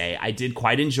must say. I did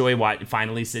quite enjoy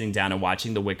finally sitting down and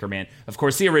watching The Wicker Man. Of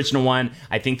course, the original one.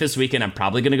 I think this weekend I'm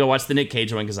probably going to go watch the Nick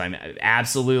Cage one because I'm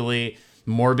absolutely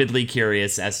morbidly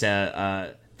curious as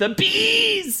to the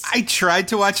bees. I tried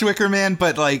to watch Wicker Man,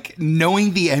 but like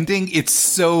knowing the ending, it's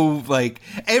so like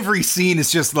every scene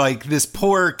is just like this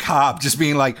poor cop just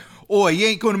being like, "Oh, you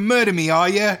ain't gonna murder me, are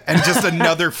you?" And just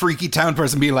another freaky town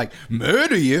person being like,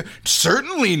 "Murder you?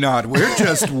 Certainly not. We're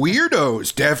just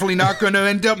weirdos. Definitely not gonna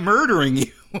end up murdering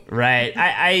you." Right.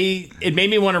 It made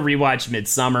me want to rewatch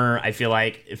Midsommar. I feel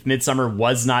like if Midsommar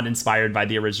was not inspired by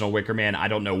the original Wicker Man, I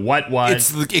don't know what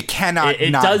was. It cannot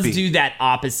It not does be. do that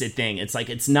opposite thing. It's like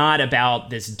it's not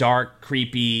about this dark,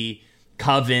 creepy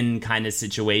coven kind of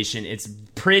situation. It's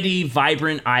pretty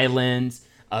vibrant island,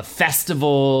 a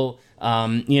festival,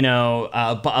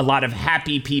 a lot of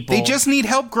happy people. They just need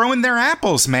help growing their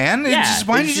apples, man. Yeah,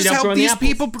 Why don't you just help these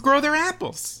people grow their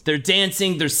apples? They're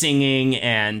dancing, they're singing,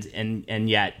 and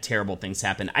yet terrible things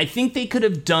happen. I think they could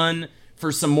have done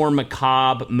for some more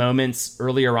macabre moments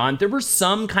earlier on. There were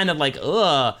some kind of like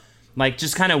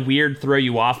just kind of weird throw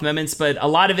you off moments, but a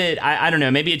lot of it, I don't know,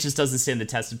 maybe it just doesn't stand the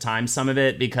test of time, some of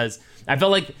it, because I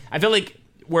feel like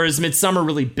whereas Midsommar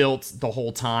really built the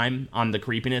whole time on the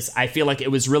creepiness, I feel like it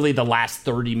was really the last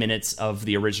 30 minutes of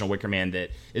the original Wicker Man that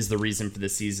is the reason for the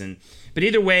season. But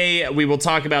either way, we will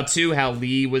talk about, too, how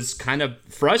Lee was kind of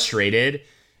frustrated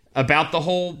about the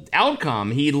whole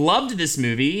outcome. He loved this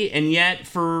movie, and yet,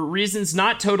 for reasons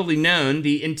not totally known,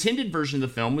 the intended version of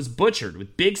the film was butchered,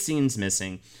 with big scenes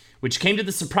missing, which came to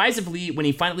the surprise of Lee when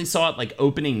he finally saw it like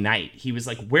opening night. He was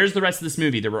like, where's the rest of this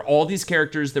movie? There were all these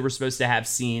characters that were supposed to have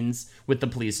scenes with the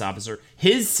police officer.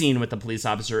 His scene with the police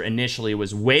officer initially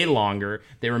was way longer.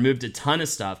 They removed a ton of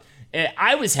stuff.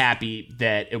 I was happy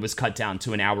that it was cut down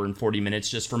to an hour and 40 minutes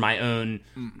just for my own,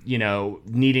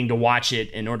 needing to watch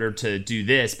it in order to do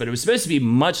this. But it was supposed to be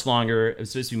much longer. It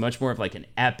was supposed to be much more of like an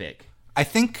epic. I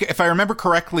think, if I remember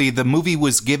correctly, the movie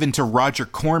was given to Roger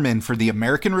Corman for the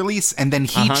American release, and then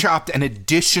he chopped an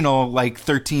additional,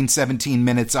 13, 17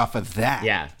 minutes off of that.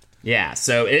 Yeah.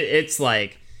 So it's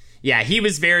like, yeah, he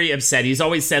was very upset. He's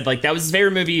always said, like, that was his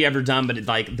favorite movie he ever done, but,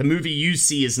 the movie you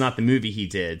see is not the movie he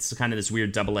did. So kind of this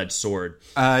weird double-edged sword.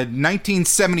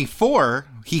 1974,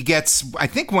 he gets, I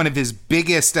think, one of his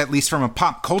biggest, at least from a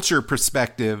pop culture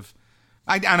perspective.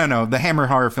 I don't know. The Hammer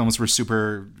horror films were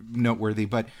super noteworthy,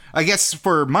 but I guess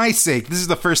for my sake, this is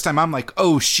the first time I'm like,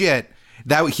 oh shit,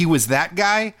 that he was that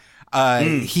guy.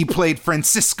 He played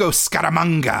Francisco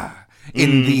Scaramanga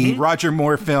in the Roger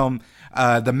Moore film,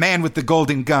 The Man with the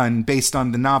Golden Gun, based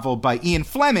on the novel by Ian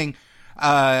Fleming,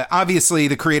 obviously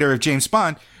the creator of James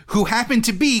Bond, who happened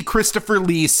to be Christopher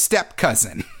Lee's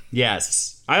step-cousin.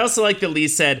 Yes. I also like that Lee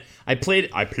said, I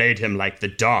played him like the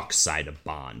dark side of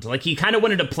Bond. Like, he kind of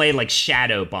wanted to play like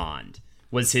Shadow Bond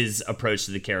was his approach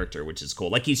to the character, which is cool.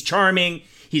 Like, he's charming,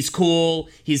 he's cool,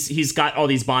 he's got all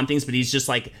these Bond things, but he's just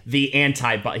like the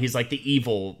anti-Bond. He's like the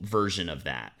evil version of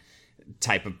that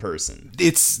type of person.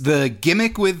 It's the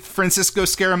gimmick with Francisco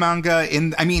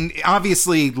Scaramanga.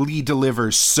 Obviously Lee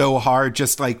delivers so hard,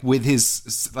 just like with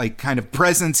his like kind of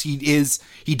presence.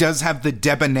 He does have the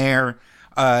debonair,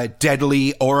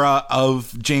 deadly aura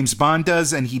of James Bond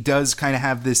does, and he does kind of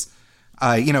have this,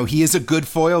 he is a good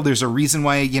foil. There's a reason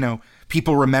why,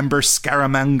 people remember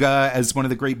Scaramanga as one of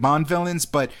the great Bond villains,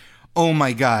 but oh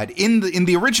my God, in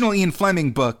the original Ian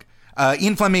Fleming book,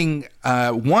 Ian Fleming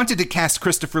wanted to cast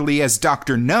Christopher Lee as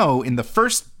Dr. No in the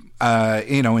first,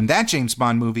 in that James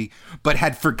Bond movie, but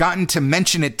had forgotten to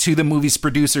mention it to the movie's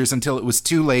producers until it was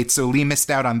too late, so Lee missed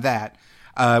out on that,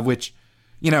 which,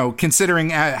 considering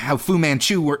how Fu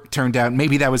Manchu turned out,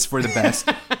 maybe that was for the best.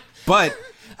 But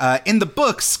in the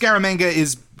book, Scaramanga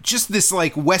is just this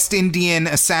like West Indian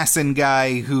assassin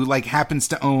guy who like happens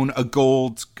to own a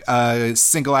gold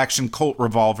single action Colt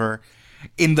revolver.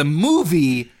 In the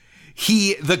movie,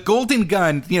 the Golden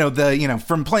Gun,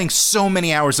 from playing so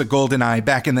many hours of GoldenEye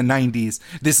back in the 90s,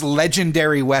 this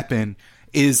legendary weapon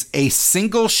is a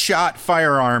single shot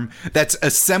firearm that's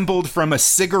assembled from a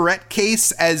cigarette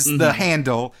case as the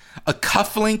handle, a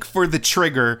cufflink for the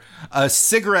trigger, a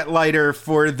cigarette lighter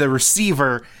for the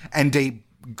receiver, and a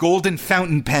golden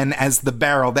fountain pen as the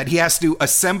barrel that he has to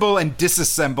assemble and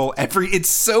disassemble it's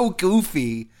so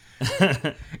goofy.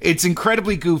 It's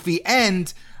incredibly goofy.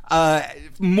 And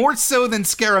more so than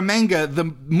Scaramanga,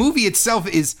 the movie itself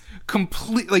is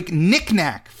complete, like,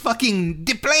 Knick-Knack, fucking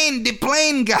de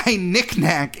plane guy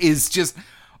Knick-Knack is just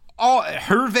all,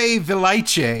 Hervé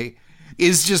Villaiche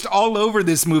is just all over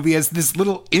this movie as this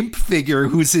little imp figure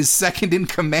who's his second in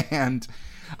command.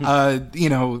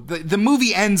 The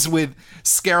movie ends with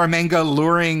Scaramanga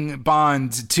luring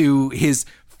Bond to his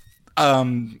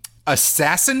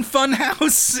assassin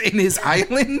funhouse in his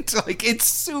island. Like, it's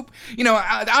soup.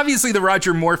 Obviously the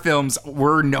Roger Moore films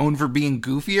were known for being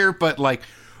goofier, but like,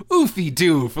 oofy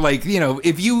doof. Like,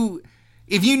 if you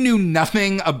knew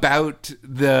nothing about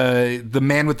the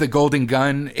Man with the Golden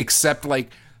Gun except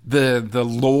like the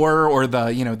lore or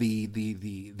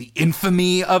the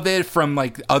infamy of it from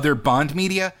like other Bond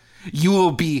media, you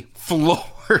will be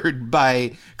floored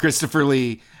by Christopher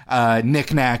Lee,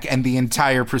 Knick-Knack, and the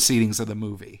entire proceedings of the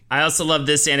movie. I also love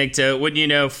this anecdote. Wouldn't you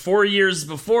know, 4 years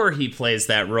before he plays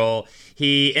that role,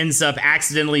 he ends up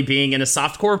accidentally being in a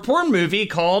softcore porn movie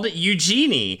called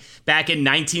Eugenie. Back in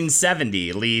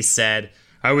 1970, Lee said,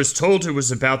 "I was told it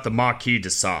was about the Marquis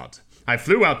de Sade. I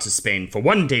flew out to Spain for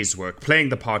 1 day's work playing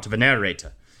the part of a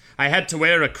narrator. I had to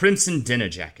wear a crimson dinner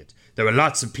jacket. There were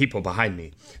lots of people behind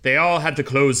me. They all had the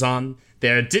clothes on.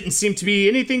 There didn't seem to be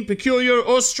anything peculiar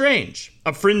or strange.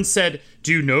 A friend said,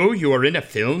 'Do you know you are in a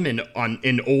film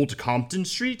in Old Compton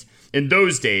Street?' In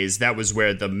those days, that was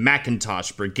where the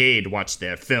Macintosh Brigade watched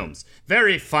their films.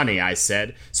 'Very funny,' I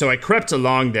said. So I crept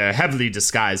along there, heavily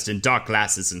disguised in dark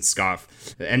glasses and scarf,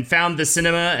 and found the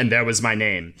cinema, and there was my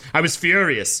name. I was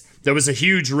furious. There was a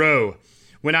huge row.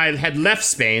 When I had left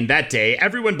Spain that day,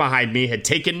 everyone behind me had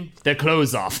taken their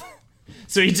clothes off."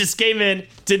 So he just came in,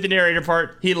 did the narrator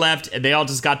part, he left, and they all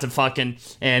just got to fucking,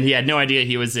 and he had no idea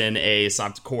he was in a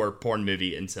softcore porn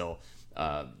movie until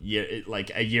a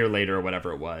year later or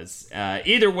whatever it was.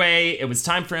 Either way, it was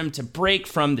time for him to break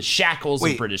from the shackles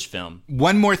of British film.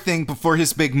 One more thing before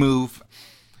his big move.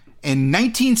 In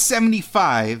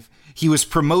 1975, he was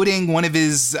promoting one of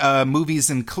his movies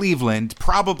in Cleveland,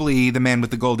 probably The Man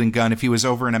with the Golden Gun if he was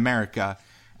over in America.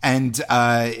 And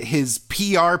his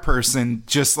PR person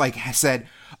just like said,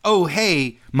 "Oh,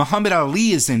 hey, Muhammad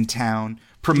Ali is in town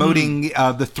promoting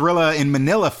the Thrilla in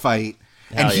Manila fight.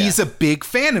 And he's a big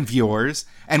fan of yours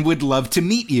and would love to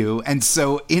meet you." And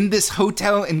so in this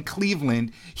hotel in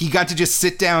Cleveland, he got to just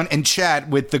sit down and chat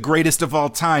with the greatest of all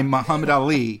time, Muhammad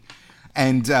Ali.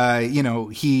 And,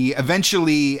 he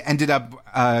eventually ended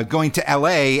up going to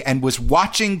L.A. and was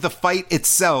watching the fight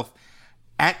itself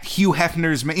at Hugh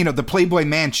Hefner's, the Playboy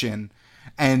Mansion.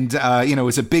 And, it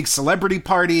was a big celebrity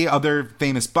party. Other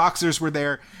famous boxers were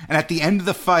there. And at the end of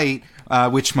the fight,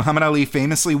 which Muhammad Ali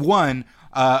famously won,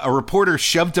 a reporter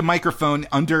shoved a microphone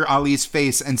under Ali's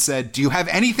face and said, "Do you have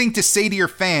anything to say to your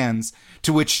fans?"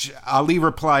 To which Ali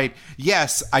replied,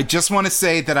 "Yes, I just want to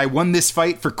say that I won this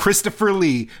fight for Christopher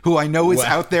Lee, who I know is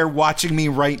out there watching me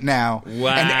right now."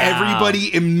 Wow. And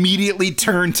everybody immediately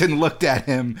turned and looked at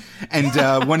him. And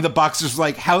one of the boxers was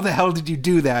like, "How the hell did you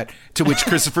do that?" To which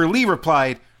Christopher Lee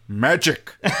replied,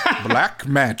 "Magic, black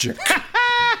magic."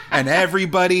 And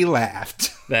everybody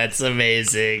laughed. That's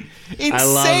amazing. Insane. I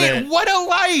love it. What a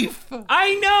life.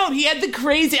 I know. He had the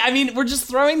crazy... I mean, we're just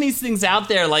throwing these things out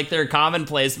there like they're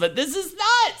commonplace, but this is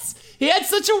nuts. He had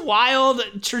such a wild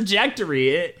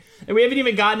trajectory. And we haven't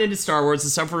even gotten into Star Wars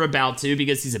and stuff we're about to,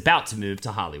 because he's about to move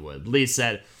to Hollywood. Lee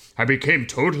said, "I became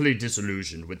totally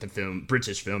disillusioned with the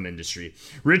British film industry.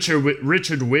 Richard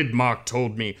Widmark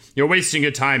told me, 'You're wasting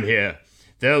your time here.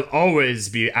 They'll always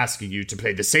be asking you to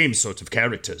play the same sort of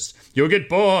characters. You'll get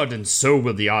bored, and so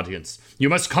will the audience. You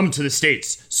must come to the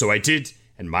States.' So I did,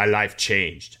 and my life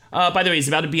changed." By the way, he's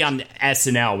about to be on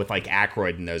SNL with like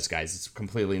Aykroyd and those guys. It's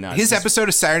completely nuts. His episode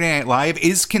of Saturday Night Live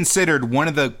is considered one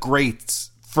of the greats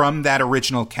from that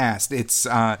original cast. It's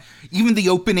even the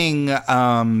opening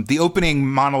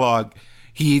monologue.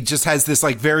 He just has this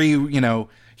like very,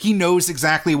 he knows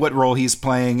exactly what role he's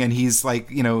playing, and he's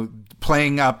like,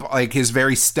 playing up like his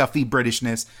very stuffy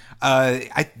Britishness.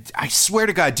 I swear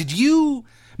to God, did you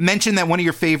mention that one of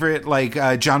your favorite like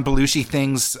John Belushi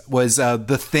things was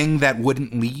The Thing That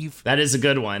Wouldn't Leave? That is a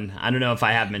good one. I don't know if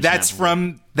I have mentioned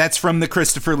that's from the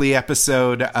Christopher Lee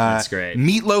episode. That's great.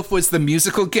 Meatloaf was the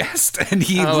musical guest, and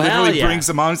he literally brings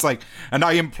him on. It's like, "And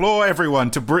I implore everyone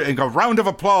to bring a round of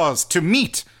applause to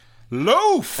Meat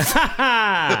Loaf."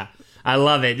 I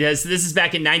love it. Yes, this is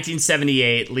back in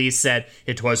 1978. Lee said,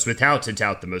 "It was without a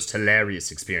doubt the most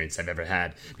hilarious experience I've ever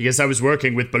had, because I was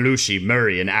working with Belushi,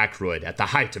 Murray, and Aykroyd at the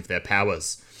height of their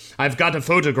powers. I've got a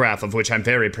photograph of which I'm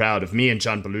very proud of me and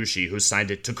John Belushi, who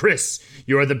signed it to Chris,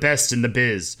 you're the best in the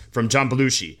biz, from John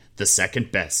Belushi, the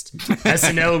second best.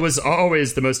 SNL was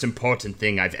always the most important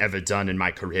thing I've ever done in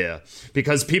my career,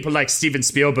 because people like Steven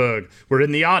Spielberg were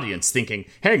in the audience thinking,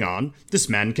 hang on, this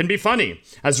man can be funny.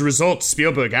 As a result,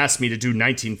 Spielberg asked me to do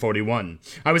 1941.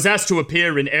 I was asked to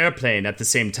appear in Airplane at the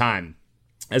same time,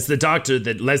 as the doctor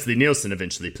that Leslie Nielsen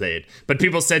eventually played. But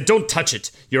people said, don't touch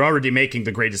it. You're already making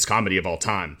the greatest comedy of all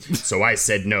time. So I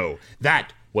said no.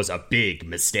 That was a big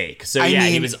mistake. So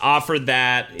he was offered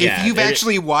that. If you've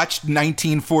actually watched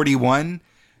 1941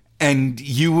 and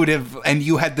you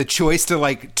had the choice to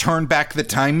like turn back the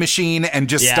time machine and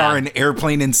just star in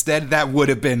Airplane instead, that would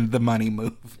have been the money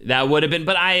move. That would have been,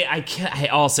 but I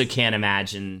also can't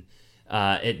imagine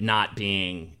it not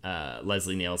being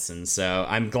Leslie Nielsen, so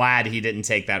I'm glad he didn't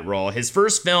take that role. His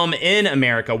first film in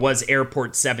America was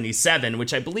Airport 77,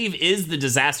 which I believe is the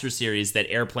disaster series that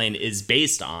Airplane is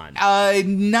based on.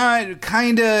 Not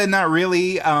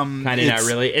really. Not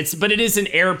really. But it is an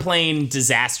airplane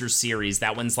disaster series.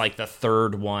 That one's like the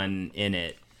third one in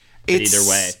it. Either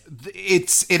way,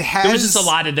 there was just a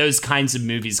lot of those kinds of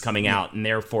movies coming out, and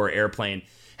therefore Airplane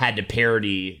had to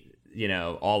parody,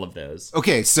 all of those.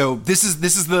 Okay, so this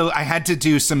is I had to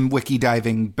do some wiki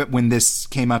diving, but when this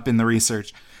came up in the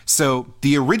research. So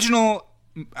the original,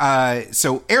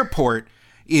 Airport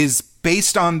is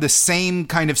based on the same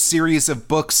kind of series of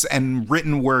books and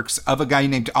written works of a guy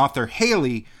named Arthur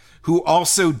Haley, who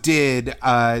also did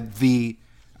I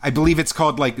believe it's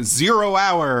called like 0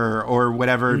 Hour or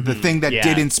whatever, the thing that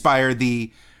did inspire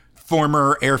the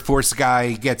former Air Force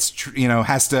guy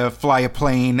has to fly a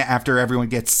plane after everyone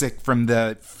gets sick from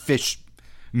the fish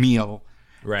meal.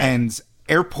 Right. And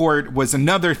Airport was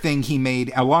another thing he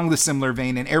made along the similar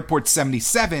vein. And Airport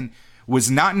 77 was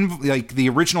not, the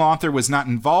original author was not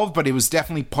involved, but it was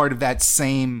definitely part of that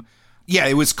same... Yeah,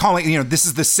 it was calling, this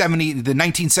is the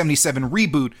 1977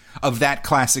 reboot of that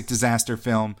classic disaster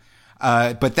film.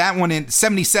 But that one in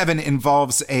 77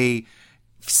 involves a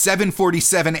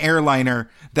 747 airliner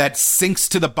that sinks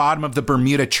to the bottom of the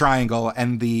Bermuda Triangle,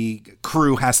 and the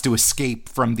crew has to escape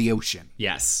from the ocean.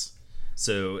 Yes.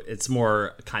 So it's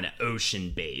more kind of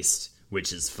ocean-based,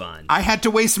 which is fun. I had to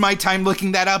waste my time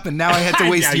looking that up, and now I had to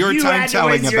waste your time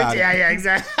telling about it. Yeah,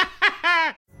 exactly.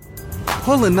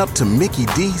 Pulling up to Mickey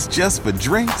D's just for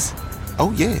drinks?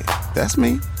 Oh yeah, that's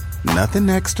me. Nothing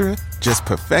extra, just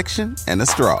perfection and a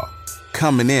straw.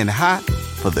 Coming in hot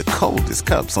for the coldest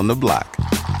cups on the block.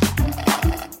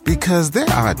 Because there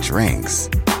are drinks.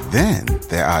 Then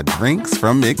there are drinks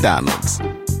from McDonald's.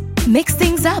 Mix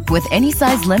things up with any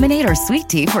size lemonade or sweet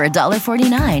tea for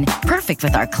 $1.49. Perfect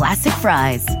with our classic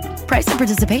fries. Price and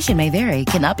participation may vary.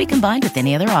 Cannot be combined with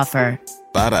any other offer.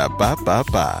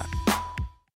 Ba-da-ba-ba-ba.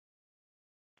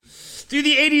 Through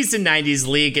the 80s and 90s,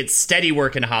 Lee gets steady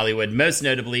work in Hollywood, most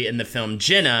notably in the film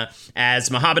Jinnah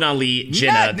as Muhammad Ali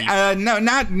Jinnah.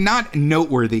 Not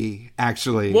noteworthy,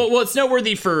 actually. Well, it's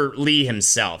noteworthy for Lee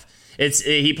himself.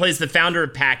 He plays the founder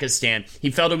of Pakistan. He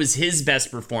felt it was his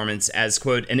best performance as,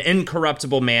 quote, an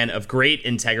incorruptible man of great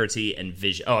integrity and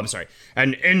vision. Oh, I'm sorry.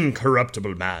 An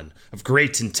incorruptible man of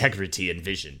great integrity and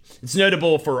vision. It's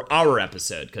notable for our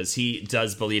episode because he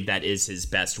does believe that is his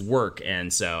best work.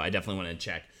 And so I definitely want to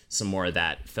check some more of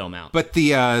that film out. But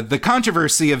the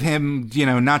controversy of him, the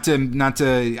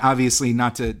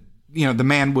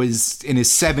man was in his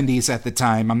 70s at the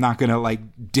time. I'm not going to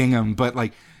ding him, but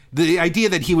the idea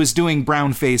that he was doing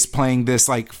brownface playing this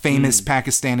famous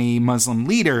Pakistani Muslim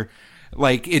leader,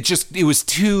 it was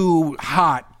too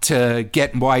hot to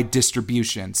get wide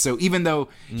distribution. So even though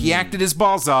he acted his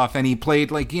balls off and he played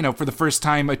for the first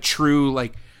time a true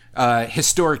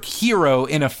historic hero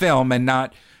in a film and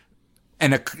not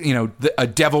a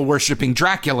devil worshipping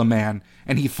Dracula man,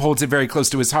 and he holds it very close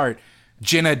to his heart,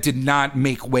 Jinnah did not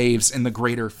make waves in the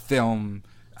greater film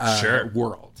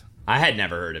world. I had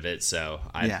never heard of it, so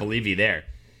I believe you there.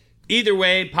 Either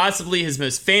way, possibly his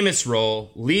most famous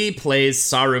role, Lee plays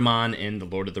Saruman in the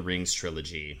Lord of the Rings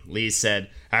trilogy. Lee said,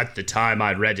 "At the time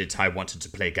I read it, I wanted to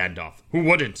play Gandalf. Who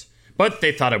wouldn't? But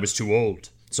they thought I was too old.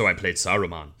 So I played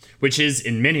Saruman, which is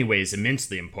in many ways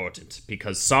immensely important,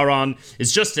 because Sauron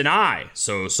is just an eye,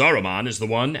 so Saruman is the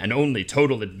one and only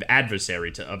total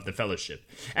adversary of the Fellowship.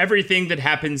 Everything that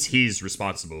happens, he's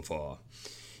responsible for.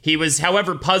 He was,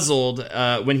 however, puzzled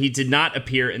when he did not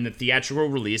appear in the theatrical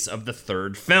release of the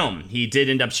third film. He did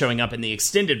end up showing up in the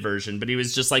extended version, but he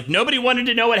was just like, nobody wanted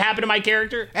to know what happened to my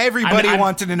character. Everybody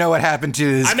wanted to know what happened to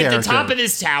his character. I'm at the top of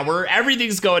this tower,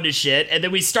 everything's going to shit, and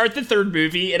then we start the third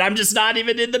movie, and I'm just not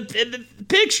even in the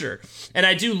picture. And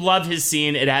I do love his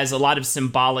scene. It has a lot of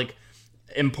symbolic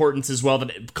importance as well that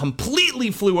it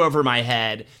completely flew over my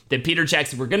head, that Peter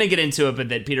Jackson, we're going to get into it, but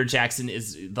that Peter Jackson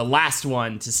is the last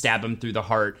one to stab him through the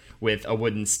heart with a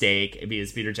wooden stake,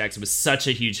 because Peter Jackson was such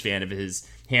a huge fan of his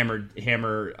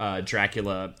Hammer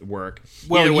Dracula work.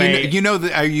 Well,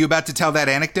 are you about to tell that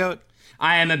anecdote?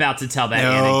 I am about to tell that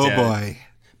anecdote. Oh boy.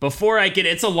 Before I get,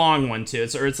 it's a long one too.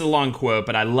 It's a long quote,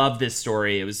 but I love this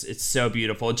story. It's so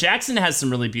beautiful. Jackson has some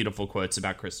really beautiful quotes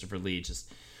about Christopher Lee,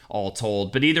 just all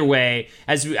told. But either way,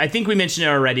 I think we mentioned it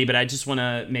already, but I just want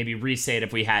to maybe re-say it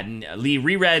if we hadn't. Lee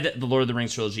reread the Lord of the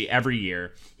Rings trilogy every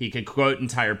year. He could quote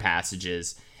entire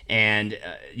passages. And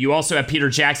you also have Peter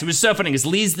Jackson, which is so funny because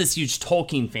Lee's this huge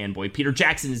Tolkien fanboy. Peter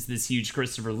Jackson is this huge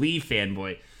Christopher Lee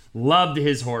fanboy. Loved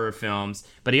his horror films,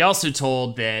 but he also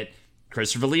told that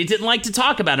Christopher Lee didn't like to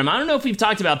talk about him. I don't know if we've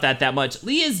talked about that much.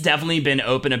 Lee has definitely been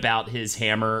open about his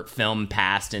Hammer film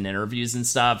past in interviews and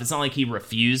stuff. It's not like he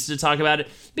refused to talk about it.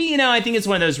 But, I think it's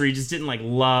one of those where he just didn't,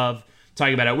 love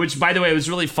talking about it. Which, by the way, was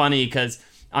really funny because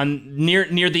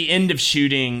near the end of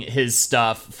shooting his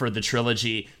stuff for the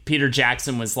trilogy, Peter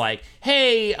Jackson was like,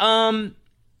 hey,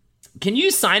 can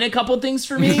you sign a couple things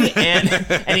for me? And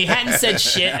he hadn't said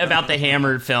shit about the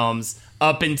Hammer films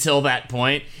up until that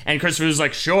point. And Christopher was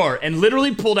like, sure. And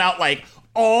literally pulled out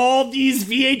all these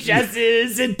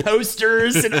VHSs and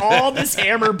posters and all this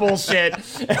Hammer bullshit.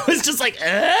 It was just like,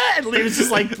 and he was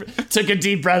just took a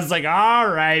deep breath. Was like, all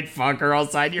right, fucker, I'll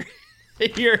sign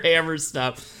your Hammer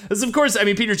stuff. Because of course,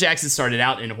 Peter Jackson started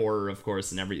out in horror, of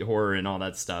course, and every horror and all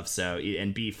that stuff. So,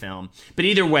 and B film. But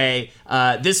either way,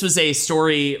 this was a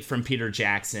story from Peter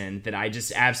Jackson that I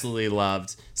just absolutely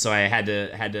loved. So I had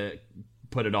to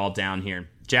put it all down here.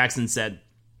 Jackson said,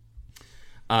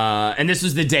 and this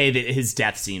was the day that his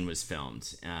death scene was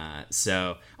filmed.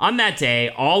 So on that day,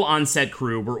 all on-set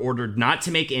crew were ordered not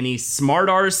to make any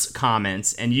smart-arse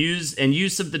comments, and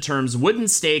use of the terms wooden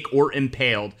stake or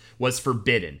impaled was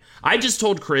forbidden. I just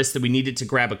told Chris that we needed to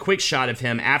grab a quick shot of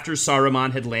him after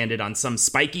Saruman had landed on some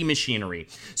spiky machinery.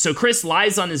 So Chris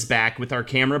lies on his back with our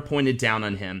camera pointed down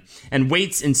on him and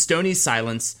waits in stony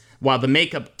silence while the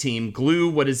makeup team glue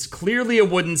what is clearly a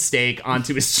wooden stake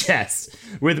onto his chest.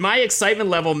 With my excitement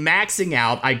level maxing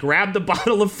out, I grabbed the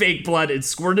bottle of fake blood and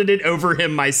squirted it over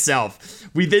him myself.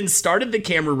 We then started the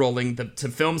camera rolling to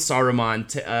film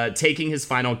Saruman taking his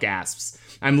final gasps.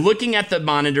 I'm looking at the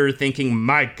monitor thinking,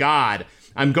 my God,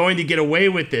 I'm going to get away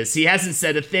with this. He hasn't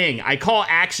said a thing. I call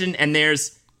action and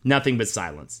there's nothing but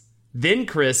silence. Then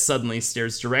Chris suddenly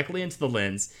stares directly into the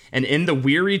lens, and in the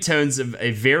weary tones of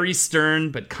a very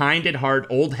stern but kind at heart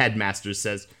old headmaster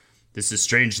says, this is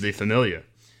strangely familiar.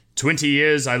 20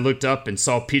 years I looked up and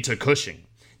saw Peter Cushing.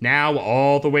 Now,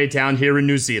 all the way down here in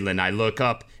New Zealand, I look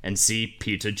up and see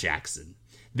Peter Jackson.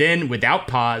 Then, without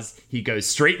pause, he goes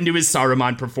straight into his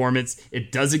Saruman performance.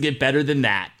 It doesn't get better than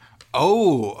that.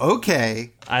 Oh,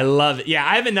 okay. I love it. Yeah,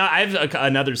 I have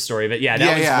another story, but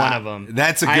that was one of them.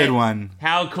 That's a good one.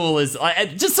 How cool is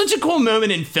just such a cool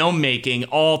moment in filmmaking,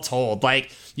 all told.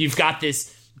 You've got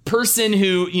this person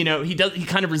who, he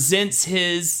kind of resents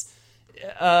his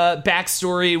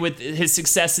backstory with his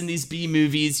success in these B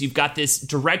movies. You've got this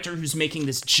director who's making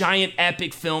this giant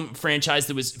epic film franchise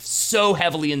that was so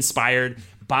heavily inspired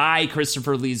by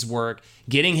Christopher Lee's work,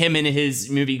 getting him in his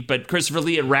movie, but Christopher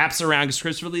Lee, it wraps around because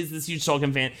Christopher Lee is this huge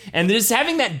Tolkien fan, and they're just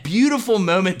having that beautiful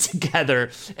moment together.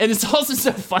 And it's also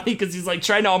so funny because he's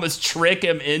trying to almost trick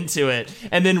him into it,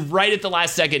 and then right at the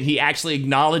last second, he actually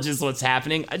acknowledges what's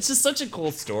happening. It's just such a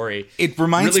cool story. It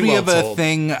reminds me of a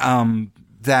thing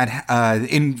that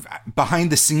in behind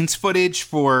the scenes footage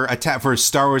for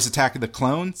Star Wars Attack of the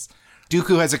Clones,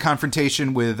 Dooku has a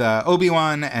confrontation with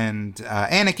Obi-Wan and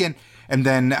Anakin. And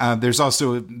then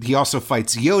he also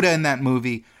fights Yoda in that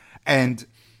movie. And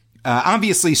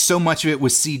obviously so much of it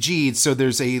was CG'd. So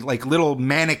there's a little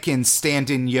mannequin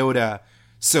stand-in Yoda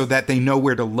so that they know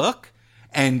where to look.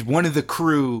 And one of the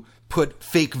crew put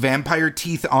fake vampire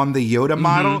teeth on the Yoda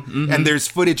model. Mm-hmm. And there's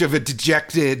footage of a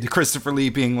dejected Christopher Lee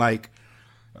being like,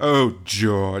 oh,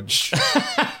 George.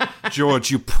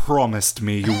 George, you promised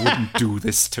me you wouldn't do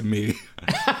this to me.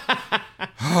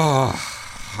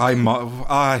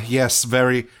 Yes,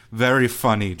 very, very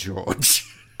funny, George.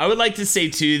 I would like to say,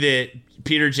 too, that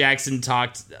Peter Jackson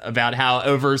talked about how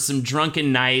over some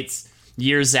drunken nights,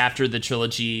 years after the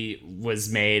trilogy was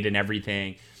made and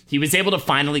everything, he was able to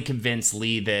finally convince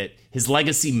Lee that his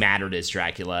legacy mattered as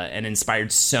Dracula and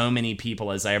inspired so many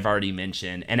people, as I have already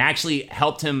mentioned, and actually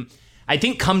helped him, I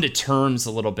think, come to terms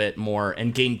a little bit more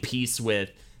and gain peace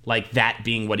with like that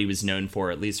being what he was known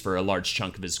for, at least for a large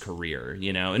chunk of his career,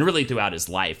 you know, and really throughout his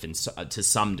life and to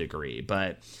some degree.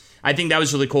 But I think that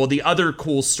was really cool. The other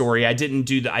cool story, I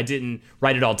didn't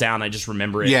write it all down. I just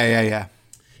remember it. Yeah.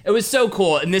 It was so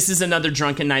cool. And this is another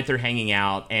drunken night they're hanging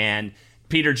out, and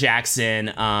Peter Jackson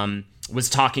was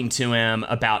talking to him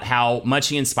about how much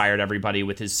he inspired everybody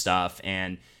with his stuff.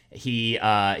 And he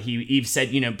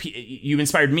said, you know, you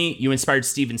inspired me, you inspired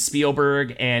Steven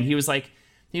Spielberg. And he was like,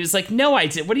 no, I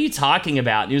did. What are you talking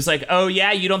about? And he was like, oh,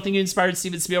 yeah, you don't think you inspired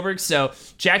Steven Spielberg? So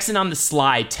Jackson on the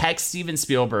sly texts Steven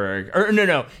Spielberg. Or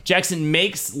no. Jackson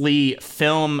makes Lee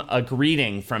film a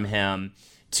greeting from him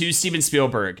to Steven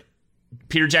Spielberg.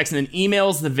 Peter Jackson then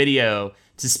emails the video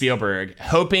to Spielberg,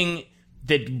 hoping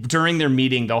that during their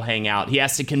meeting they'll hang out. He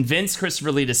has to convince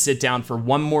Christopher Lee to sit down for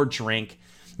one more drink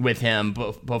with him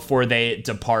before they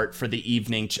depart for the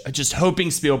evening, just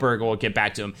hoping Spielberg will get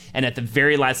back to him. And at the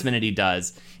very last minute he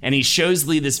does. And he shows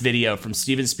Lee this video from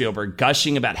Steven Spielberg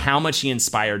gushing about how much he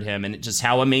inspired him and just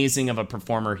how amazing of a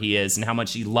performer he is and how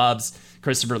much he loves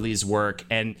Christopher Lee's work.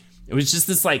 And it was just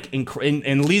this like,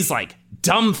 and Lee's like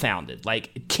dumbfounded,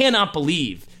 like cannot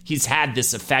believe he's had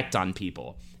this effect on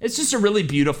people. It's just a really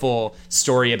beautiful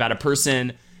story about a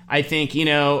person. I think, you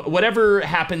know, whatever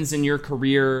happens in your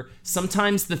career,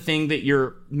 sometimes the thing that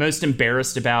you're most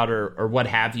embarrassed about or what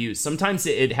have you, sometimes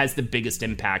it has the biggest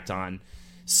impact on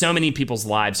so many people's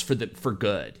lives for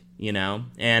good, you know?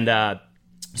 And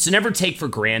so never take for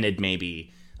granted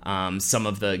maybe some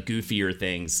of the goofier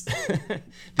things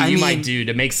that you might do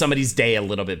to make somebody's day a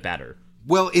little bit better.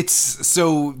 Well, it's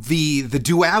so the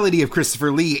duality of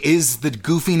Christopher Lee is the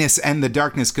goofiness and the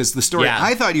darkness, because the story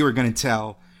I thought you were going to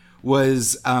tell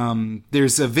was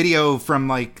there's a video from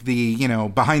like the, you know,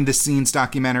 behind the scenes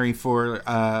documentary for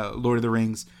Lord of the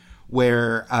Rings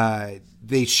where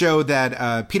they show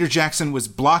that Peter Jackson was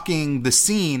blocking the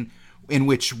scene in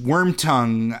which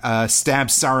Wormtongue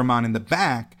stabs Saruman in the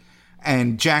back,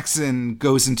 and Jackson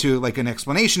goes into like an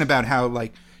explanation about how,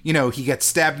 like, you know, he gets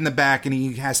stabbed in the back and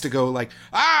he has to go like,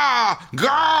 ah,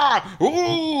 gah,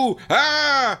 ooh,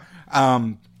 ah.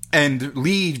 And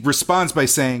Lee responds by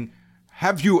saying,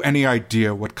 have you any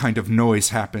idea what kind of noise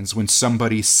happens when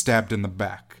somebody's stabbed in the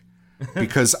back?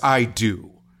 Because I do.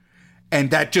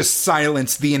 And that just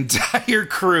silenced the entire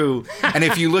crew. And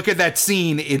if you look at that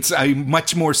scene, it's a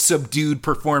much more subdued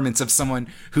performance of someone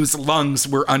whose lungs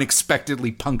were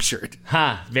unexpectedly punctured.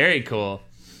 Very cool.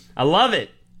 I love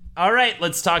it. All right,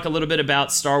 let's talk a little bit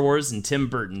about Star Wars and Tim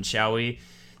Burton, shall we?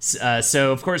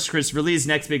 So, of course, Christopher Lee's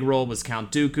next big role was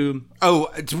Count Dooku.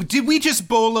 Oh, did we just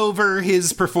bowl over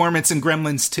his performance in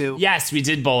Gremlins 2? Yes, we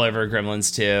did bowl over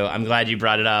Gremlins 2. I'm glad you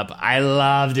brought it up. I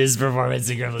loved his performance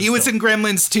in Gremlins 2. He was in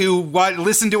Gremlins 2.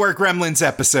 Listen to our Gremlins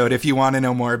episode if you want to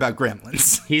know more about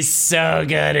Gremlins. He's so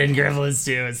good in Gremlins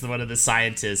 2 as one of the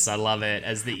scientists. I love it,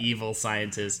 as the evil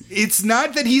scientist. It's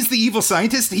not that he's the evil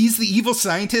scientist. He's the evil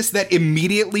scientist that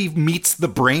immediately meets the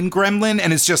brain gremlin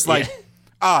and is just like...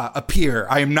 appear.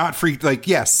 I am not freaked. Like,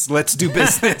 yes, let's do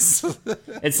business.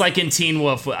 It's like in Teen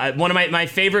Wolf. One of my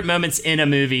favorite moments in a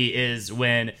movie is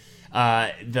when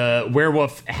the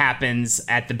werewolf happens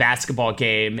at the basketball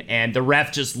game and the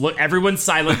ref just everyone's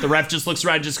silent. The ref just looks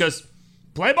around and just goes,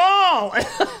 play ball.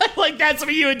 Like, that's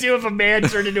what you would do if a man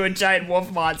turned into a giant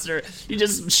wolf monster. You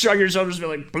just shrug your shoulders and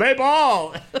be like, play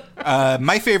ball.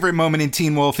 My favorite moment in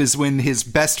Teen Wolf is when his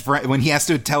best friend, when he has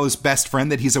to tell his best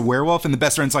friend that he's a werewolf, and the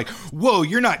best friend's like, whoa,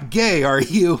 you're not gay, are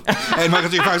you? And Michael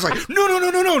J. Fox is like,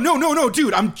 no,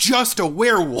 dude, I'm just a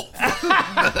werewolf.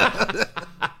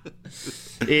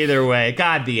 Either way,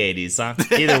 God, the 80s,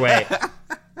 huh? Either way.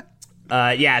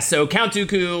 So Count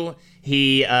Dooku...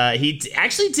 He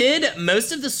actually did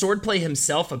most of the swordplay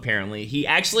himself, apparently. He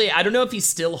actually, I don't know if he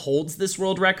still holds this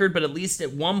world record, but at least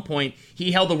at one point,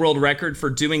 he held the world record for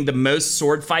doing the most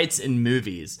sword fights in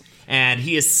movies. And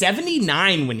he is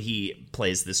 79 when he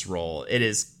plays this role. It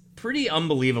is pretty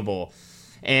unbelievable.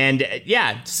 And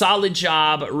yeah, solid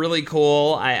job, really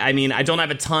cool. I mean, I don't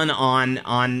have a ton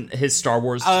on his Star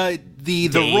Wars. The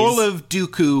role of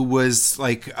Dooku was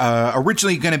like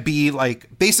originally going to be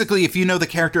like, basically, if you know the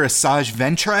character Asajj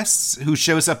Ventress, who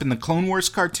shows up in the Clone Wars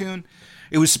cartoon,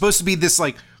 it was supposed to be this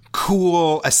like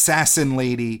cool assassin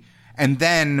lady. And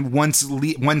then once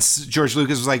George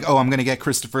Lucas was like, oh, I'm going to get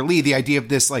Christopher Lee, the idea of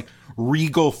this like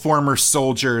regal former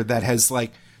soldier that has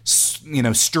like, you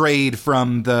know, strayed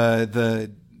from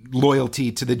the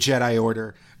loyalty to the Jedi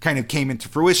Order kind of came into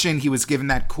fruition. He was given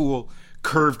that cool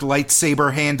curved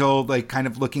lightsaber handle, like kind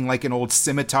of looking like an old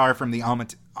scimitar from the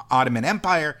Ottoman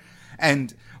Empire.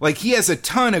 And like he has a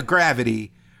ton of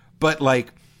gravity, but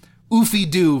like oofy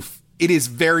doof, it is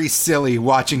very silly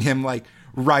watching him like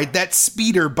ride that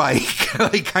speeder bike.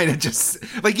 Like kind of just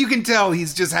like you can tell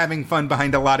he's just having fun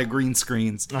behind a lot of green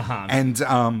screens.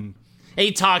 And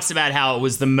he talks about how it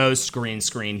was the most green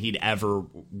screen he'd ever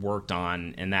worked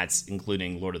on, and that's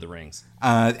including Lord of the Rings.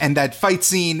 And that fight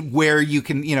scene where you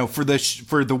can, for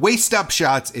the waist up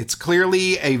shots, it's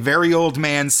clearly a very old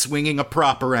man swinging a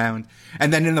prop around.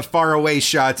 And then in the far away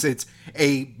shots, it's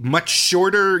a much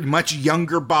shorter, much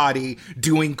younger body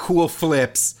doing cool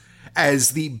flips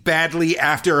as the badly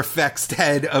After Effects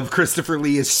head of Christopher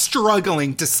Lee is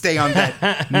struggling to stay on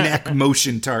that neck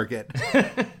motion target.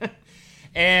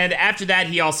 And after that,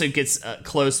 he also gets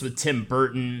close with Tim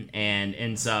Burton and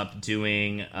ends up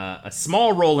doing a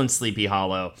small role in Sleepy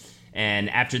Hollow. And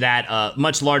after that,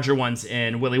 much larger ones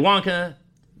in Willy Wonka,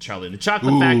 Charlie and the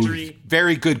Chocolate Factory.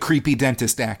 Very good creepy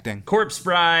dentist acting. Corpse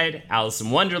Bride, Alice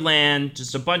in Wonderland,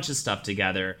 just a bunch of stuff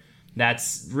together.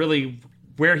 That's really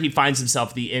where he finds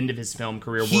himself at the end of his film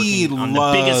career, working on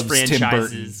the biggest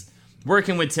franchises.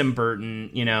 Working with Tim Burton,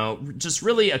 just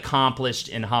really accomplished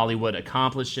in Hollywood,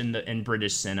 accomplished in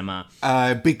British cinema.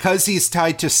 Because he's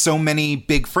tied to so many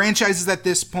big franchises at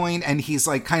this point, and he's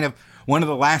like kind of one of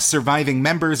the last surviving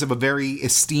members of a very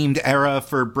esteemed era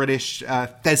for British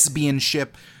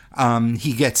thespianship.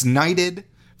 He gets knighted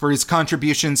for his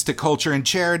contributions to culture and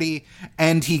charity,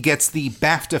 and he gets the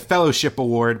BAFTA Fellowship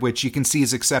Award, which you can see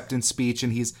his acceptance speech,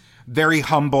 and he's very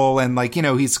humble and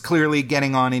he's clearly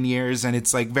getting on in years, and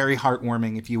it's like very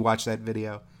heartwarming if you watch that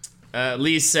video.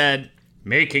 Lee said,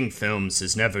 "Making films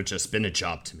has never just been a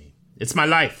job to me. It's my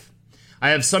life. I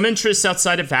have some interests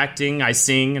outside of acting. I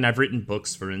sing and I've written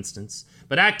books, for instance.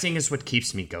 But acting is what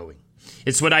keeps me going.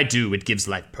 It's what I do. It gives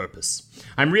life purpose.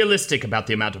 I'm realistic about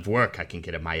the amount of work I can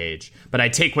get at my age, but I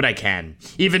take what I can.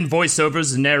 Even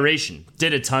voiceovers and narration.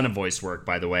 Did a ton of voice work,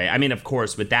 by the way. I mean, of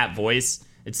course, with that voice,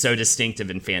 it's so distinctive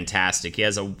and fantastic. He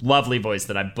has a lovely voice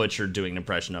that I butchered doing an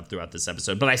impression of throughout this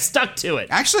episode, but I stuck to it.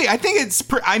 Actually, I think it's,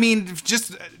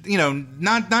 just,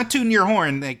 not tooting your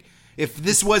horn. Like, if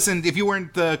you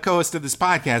weren't the co-host of this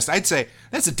podcast, I'd say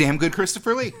that's a damn good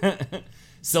Christopher Lee.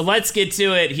 So let's get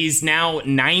to it. He's now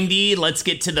 90. Let's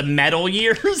get to the metal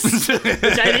years, which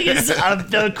I think is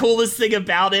the coolest thing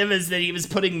about him is that he was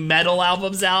putting metal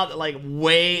albums out like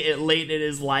way late in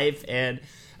his life, and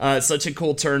such a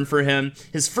cool turn for him.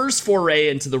 His first foray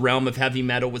into the realm of heavy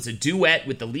metal was a duet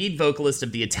with the lead vocalist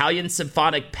of the Italian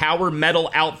symphonic power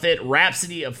metal outfit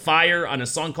Rhapsody of Fire on a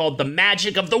song called The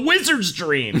Magic of the Wizard's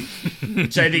Dream,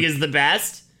 which I think is the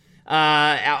best.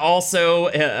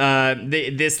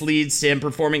 This leads to him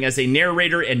performing as a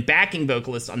narrator and backing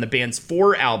vocalist on the band's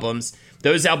 4 albums.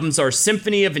 Those albums are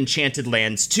Symphony of Enchanted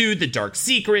Lands 2, The Dark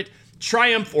Secret,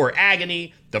 Triumph or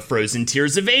Agony, The Frozen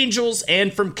Tears of Angels,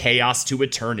 and From Chaos to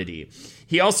Eternity.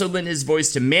 He also lent his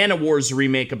voice to Manowar's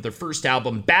remake of their first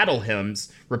album, Battle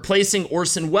Hymns, replacing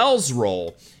Orson Welles'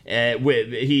 role.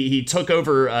 He took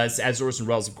over as Orson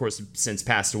Welles, of course, since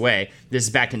passed away. This is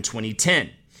back in 2010.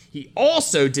 He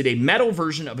also did a metal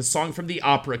version of a song from the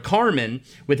opera Carmen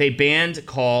with a band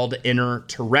called Inner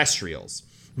Terrestrials.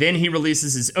 Then he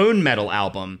releases his own metal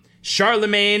album,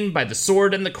 Charlemagne by the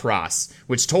Sword and the Cross,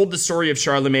 which told the story of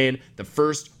Charlemagne, the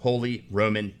first Holy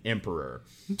Roman Emperor.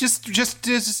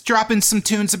 Just dropping some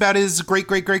tunes about his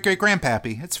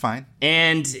great-great-great-great-grandpappy. It's fine.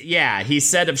 And, yeah, he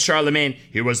said of Charlemagne,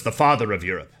 he was the father of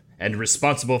Europe and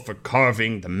responsible for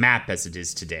carving the map as it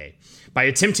is today, by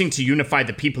attempting to unify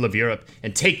the people of Europe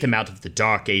and take them out of the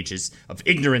dark ages of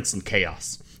ignorance and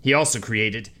chaos. He also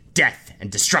created death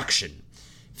and destruction.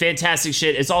 Fantastic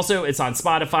shit. It's on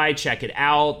Spotify. Check it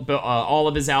out. But all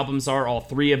of his albums are, all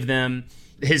 3 of them.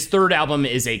 His third album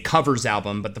is a covers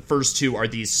album, but the first 2 are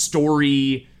these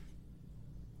storytelling,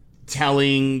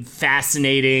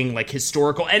 fascinating, like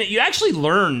historical. And you actually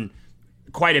learn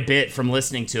quite a bit from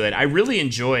listening to it. I really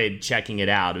enjoyed checking it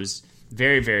out. It was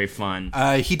very, very fun.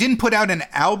 He didn't put out an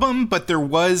album, but there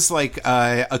was like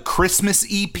a Christmas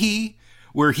EP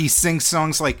where he sings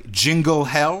songs like Jingle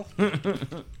Hell,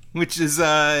 which is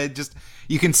just,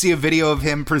 you can see a video of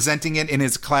him presenting it in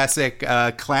his classic,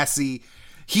 classy,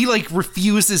 he like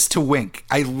refuses to wink.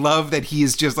 I love that he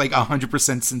is just like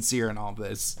 100% sincere in all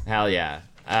this. Hell yeah.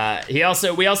 We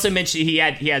also mentioned he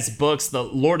has books, The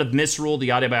Lord of Misrule,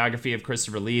 the autobiography of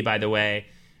Christopher Lee, by the way,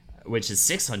 which is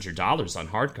 $600 on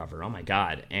hardcover. Oh my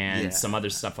God. And some other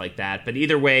stuff like that. But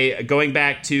either way, going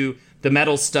back to the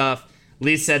metal stuff,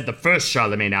 Lee said the first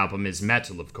Charlemagne album is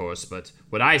metal, of course, but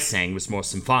what I sang was more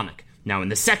symphonic. Now in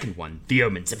the second one, The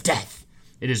Omens of Death,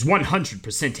 It is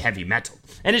 100% heavy metal.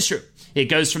 And it's true. It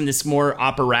goes from this more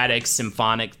operatic,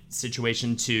 symphonic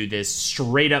situation to this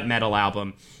straight-up metal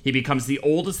album. He becomes the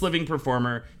oldest living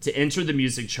performer to enter the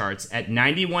music charts at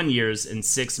 91 years and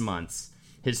 6 months.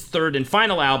 His third and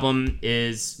final album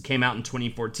came out in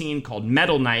 2014 called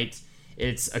Metal Night.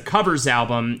 It's a covers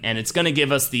album, and it's going to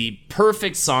give us the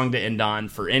perfect song to end on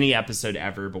for any episode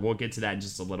ever, but we'll get to that in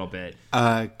just a little bit.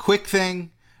 Quick thing.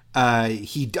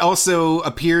 He also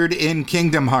appeared in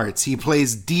Kingdom Hearts. He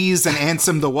plays Deez and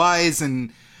Ansem the Wise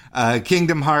in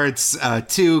Kingdom Hearts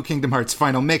 2, Kingdom Hearts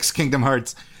Final Mix, Kingdom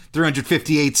Hearts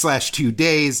 358/2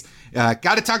 Days. Got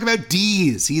to talk about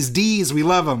Deez. He's Deez. We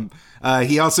love him.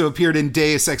 He also appeared in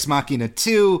Deus Ex Machina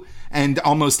 2 and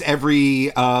almost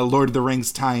every Lord of the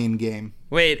Rings tie-in game.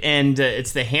 Wait, and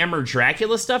it's the Hammer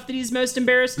Dracula stuff that he's most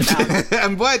embarrassed about?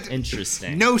 And what?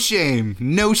 Interesting. No shame.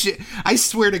 No shame. I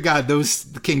swear to God, those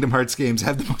Kingdom Hearts games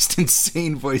have the most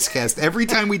insane voice cast. Every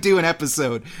time we do an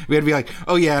episode, we had to be like,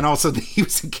 oh yeah, and also he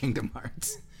was in Kingdom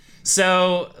Hearts.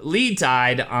 So, Lee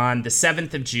died on the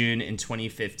 7th of June in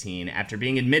 2015 after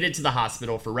being admitted to the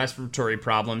hospital for respiratory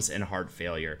problems and heart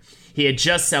failure. He had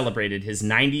just celebrated his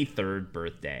 93rd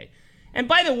birthday. And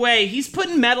by the way, he's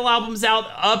putting metal albums out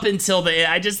up until the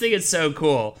end. I just think it's so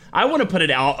cool. I want to put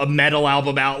a metal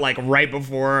album out like right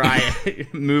before I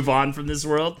move on from this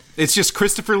world. It's just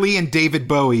Christopher Lee and David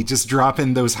Bowie just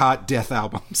dropping those hot death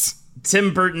albums.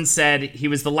 Tim Burton said he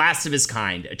was the last of his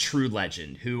kind, a true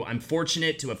legend, who I'm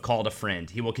fortunate to have called a friend.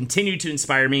 He will continue to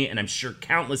inspire me, and I'm sure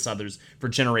countless others for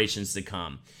generations to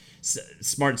come.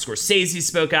 Martin Scorsese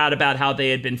spoke out about how they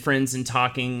had been friends and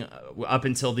talking up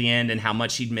until the end and how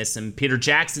much he'd miss him. Peter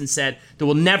Jackson said there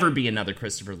will never be another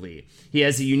Christopher Lee. He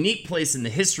has a unique place in the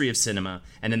history of cinema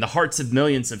and in the hearts of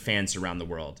millions of fans around the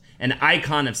world. An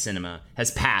icon of cinema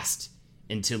has passed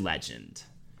into legend.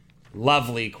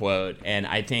 Lovely quote, and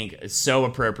I think so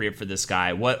appropriate for this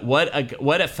guy. What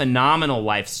a phenomenal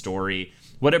life story.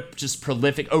 What a just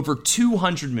prolific, over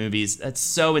 200 movies. That's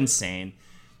so insane.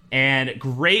 And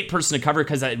great person to cover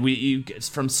because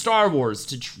from Star Wars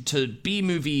to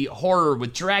B-movie horror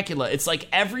with Dracula, it's like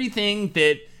everything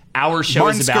that our show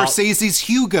is about. Martin Scorsese's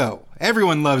Hugo.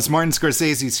 Everyone loves Martin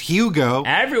Scorsese's Hugo.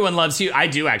 Everyone loves Hugo. I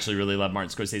do actually really love Martin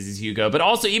Scorsese's Hugo, but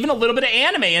also even a little bit of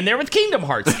anime in there with Kingdom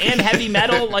Hearts and heavy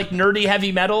metal, like nerdy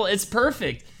heavy metal. It's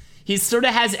perfect. He sort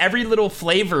of has every little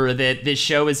flavor that this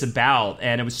show is about,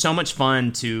 and it was so much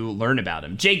fun to learn about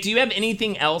him. Jake, do you have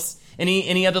anything else?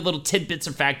 Any other little tidbits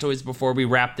or factoids before we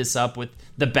wrap this up with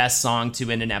the best song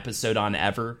to end an episode on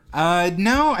ever?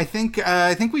 No, I think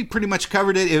we pretty much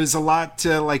covered it. It was a lot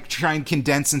to try and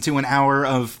condense into an hour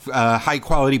of high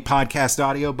quality podcast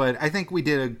audio, but I think we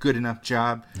did a good enough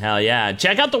job. Hell yeah.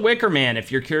 Check out The Wicker Man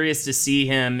if you're curious to see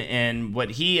him in what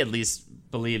he at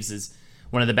least believes is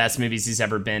one of the best movies he's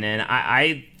ever been in.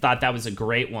 I thought that was a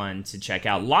great one to check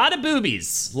out. A lot of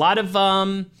boobies. A lot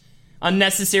of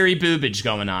unnecessary boobage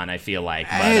going on, I feel like.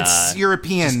 But, it's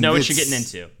European. Just know what you're getting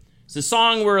into. It's a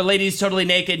song where a lady's totally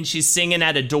naked and she's singing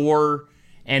at a door,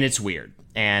 and it's weird.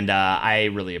 And I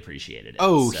really appreciated it.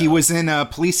 Oh, so. He was in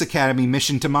Police Academy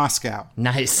Mission to Moscow.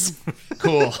 Nice.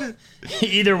 Cool.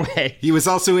 Either way. He was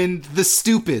also in The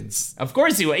Stupids. Of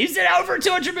course he was. He's in over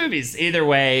 200 movies. Either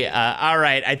way. All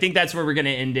right. I think that's where we're going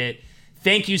to end it.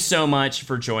 Thank you so much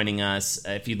for joining us.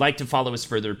 If you'd like to follow us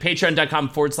further,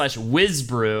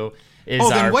 patreon.com/WizBrew is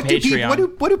our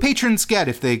Patreon. What do patrons get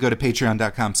if they go to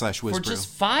patreon.com/WizBrew? For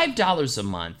just $5 a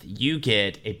month, you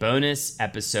get a bonus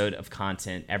episode of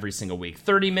content every single week.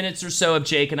 30 minutes or so of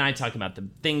Jake and I talking about the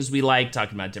things we like,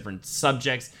 talking about different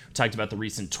subjects. We talked about the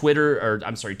recent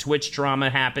Twitch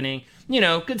drama happening.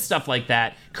 Good stuff like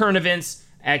that. Current events,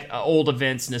 old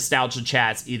events, nostalgia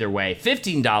chats, either way.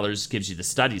 $15 gives you the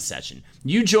study session.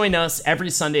 You join us every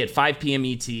Sunday at 5 p.m.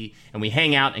 ET, and we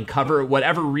hang out and cover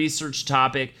whatever research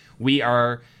topic we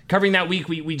are covering that week.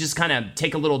 We just kind of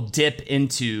take a little dip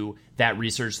into that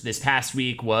research. This past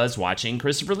week was watching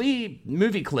Christopher Lee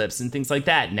movie clips and things like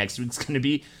that. Next week's going to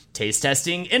be taste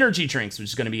testing energy drinks, which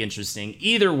is going to be interesting.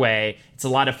 Either way, it's a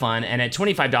lot of fun. And at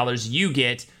 $25, you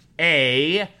get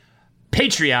a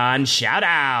Patreon shout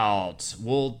out.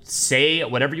 We'll say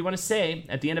whatever you want to say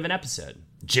at the end of an episode.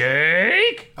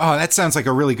 Jake? Oh, that sounds like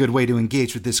a really good way to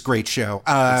engage with this great show.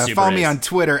 Follow me on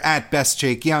Twitter at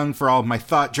BestJakeYoung for all of my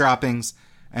thought droppings.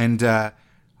 And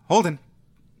Holden,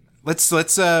 let's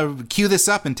cue this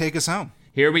up and take us home.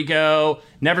 Here we go.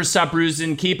 Never stop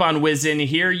bruising, keep on whizzing.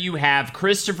 Here you have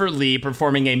Christopher Lee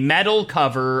performing a metal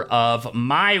cover of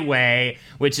My Way,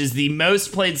 which is the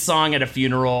most played song at a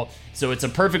funeral. So it's a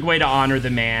perfect way to honor the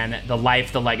man, the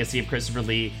life, the legacy of Christopher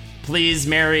Lee. Please,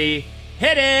 Mary,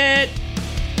 hit it!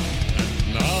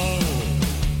 Now,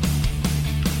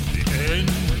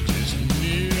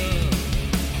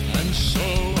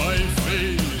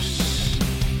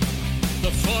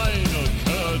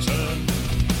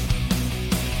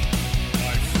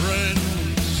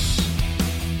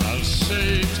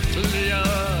 say it clear.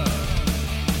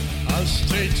 I'll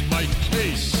state my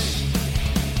case,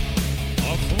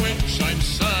 of which I'm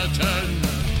certain.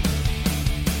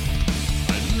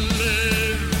 I've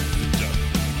lived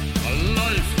a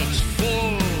life that's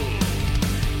full.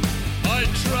 I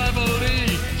travel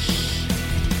each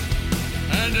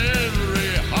and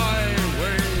every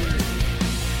highway,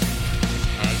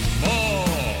 and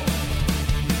more,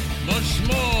 much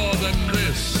more than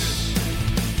this.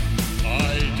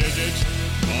 I did it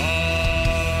my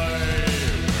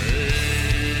way.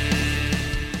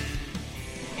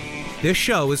 This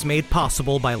show is made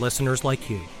possible by listeners like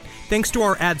you. Thanks to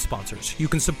our ad sponsors, you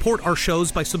can support our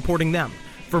shows by supporting them.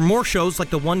 For more shows like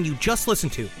the one you just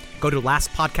listened to, go to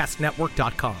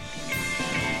lastpodcastnetwork.com.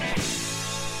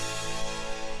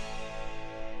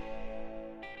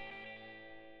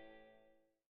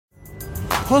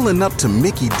 Pulling up to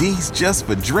Mickey D's just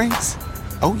for drinks?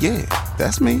 Oh yeah,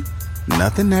 that's me.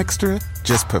 Nothing extra,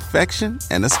 just perfection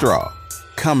and a straw.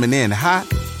 Coming in hot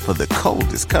for the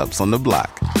coldest cups on the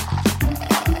block.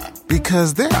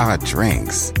 Because there are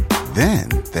drinks. Then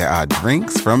there are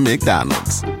drinks from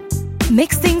McDonald's.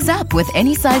 Mix things up with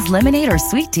any size lemonade or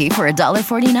sweet tea for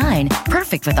 $1.49.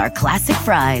 Perfect with our classic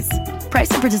fries. Price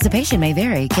and participation may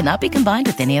vary. Cannot be combined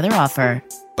with any other offer.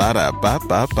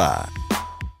 Ba-da-ba-ba-ba.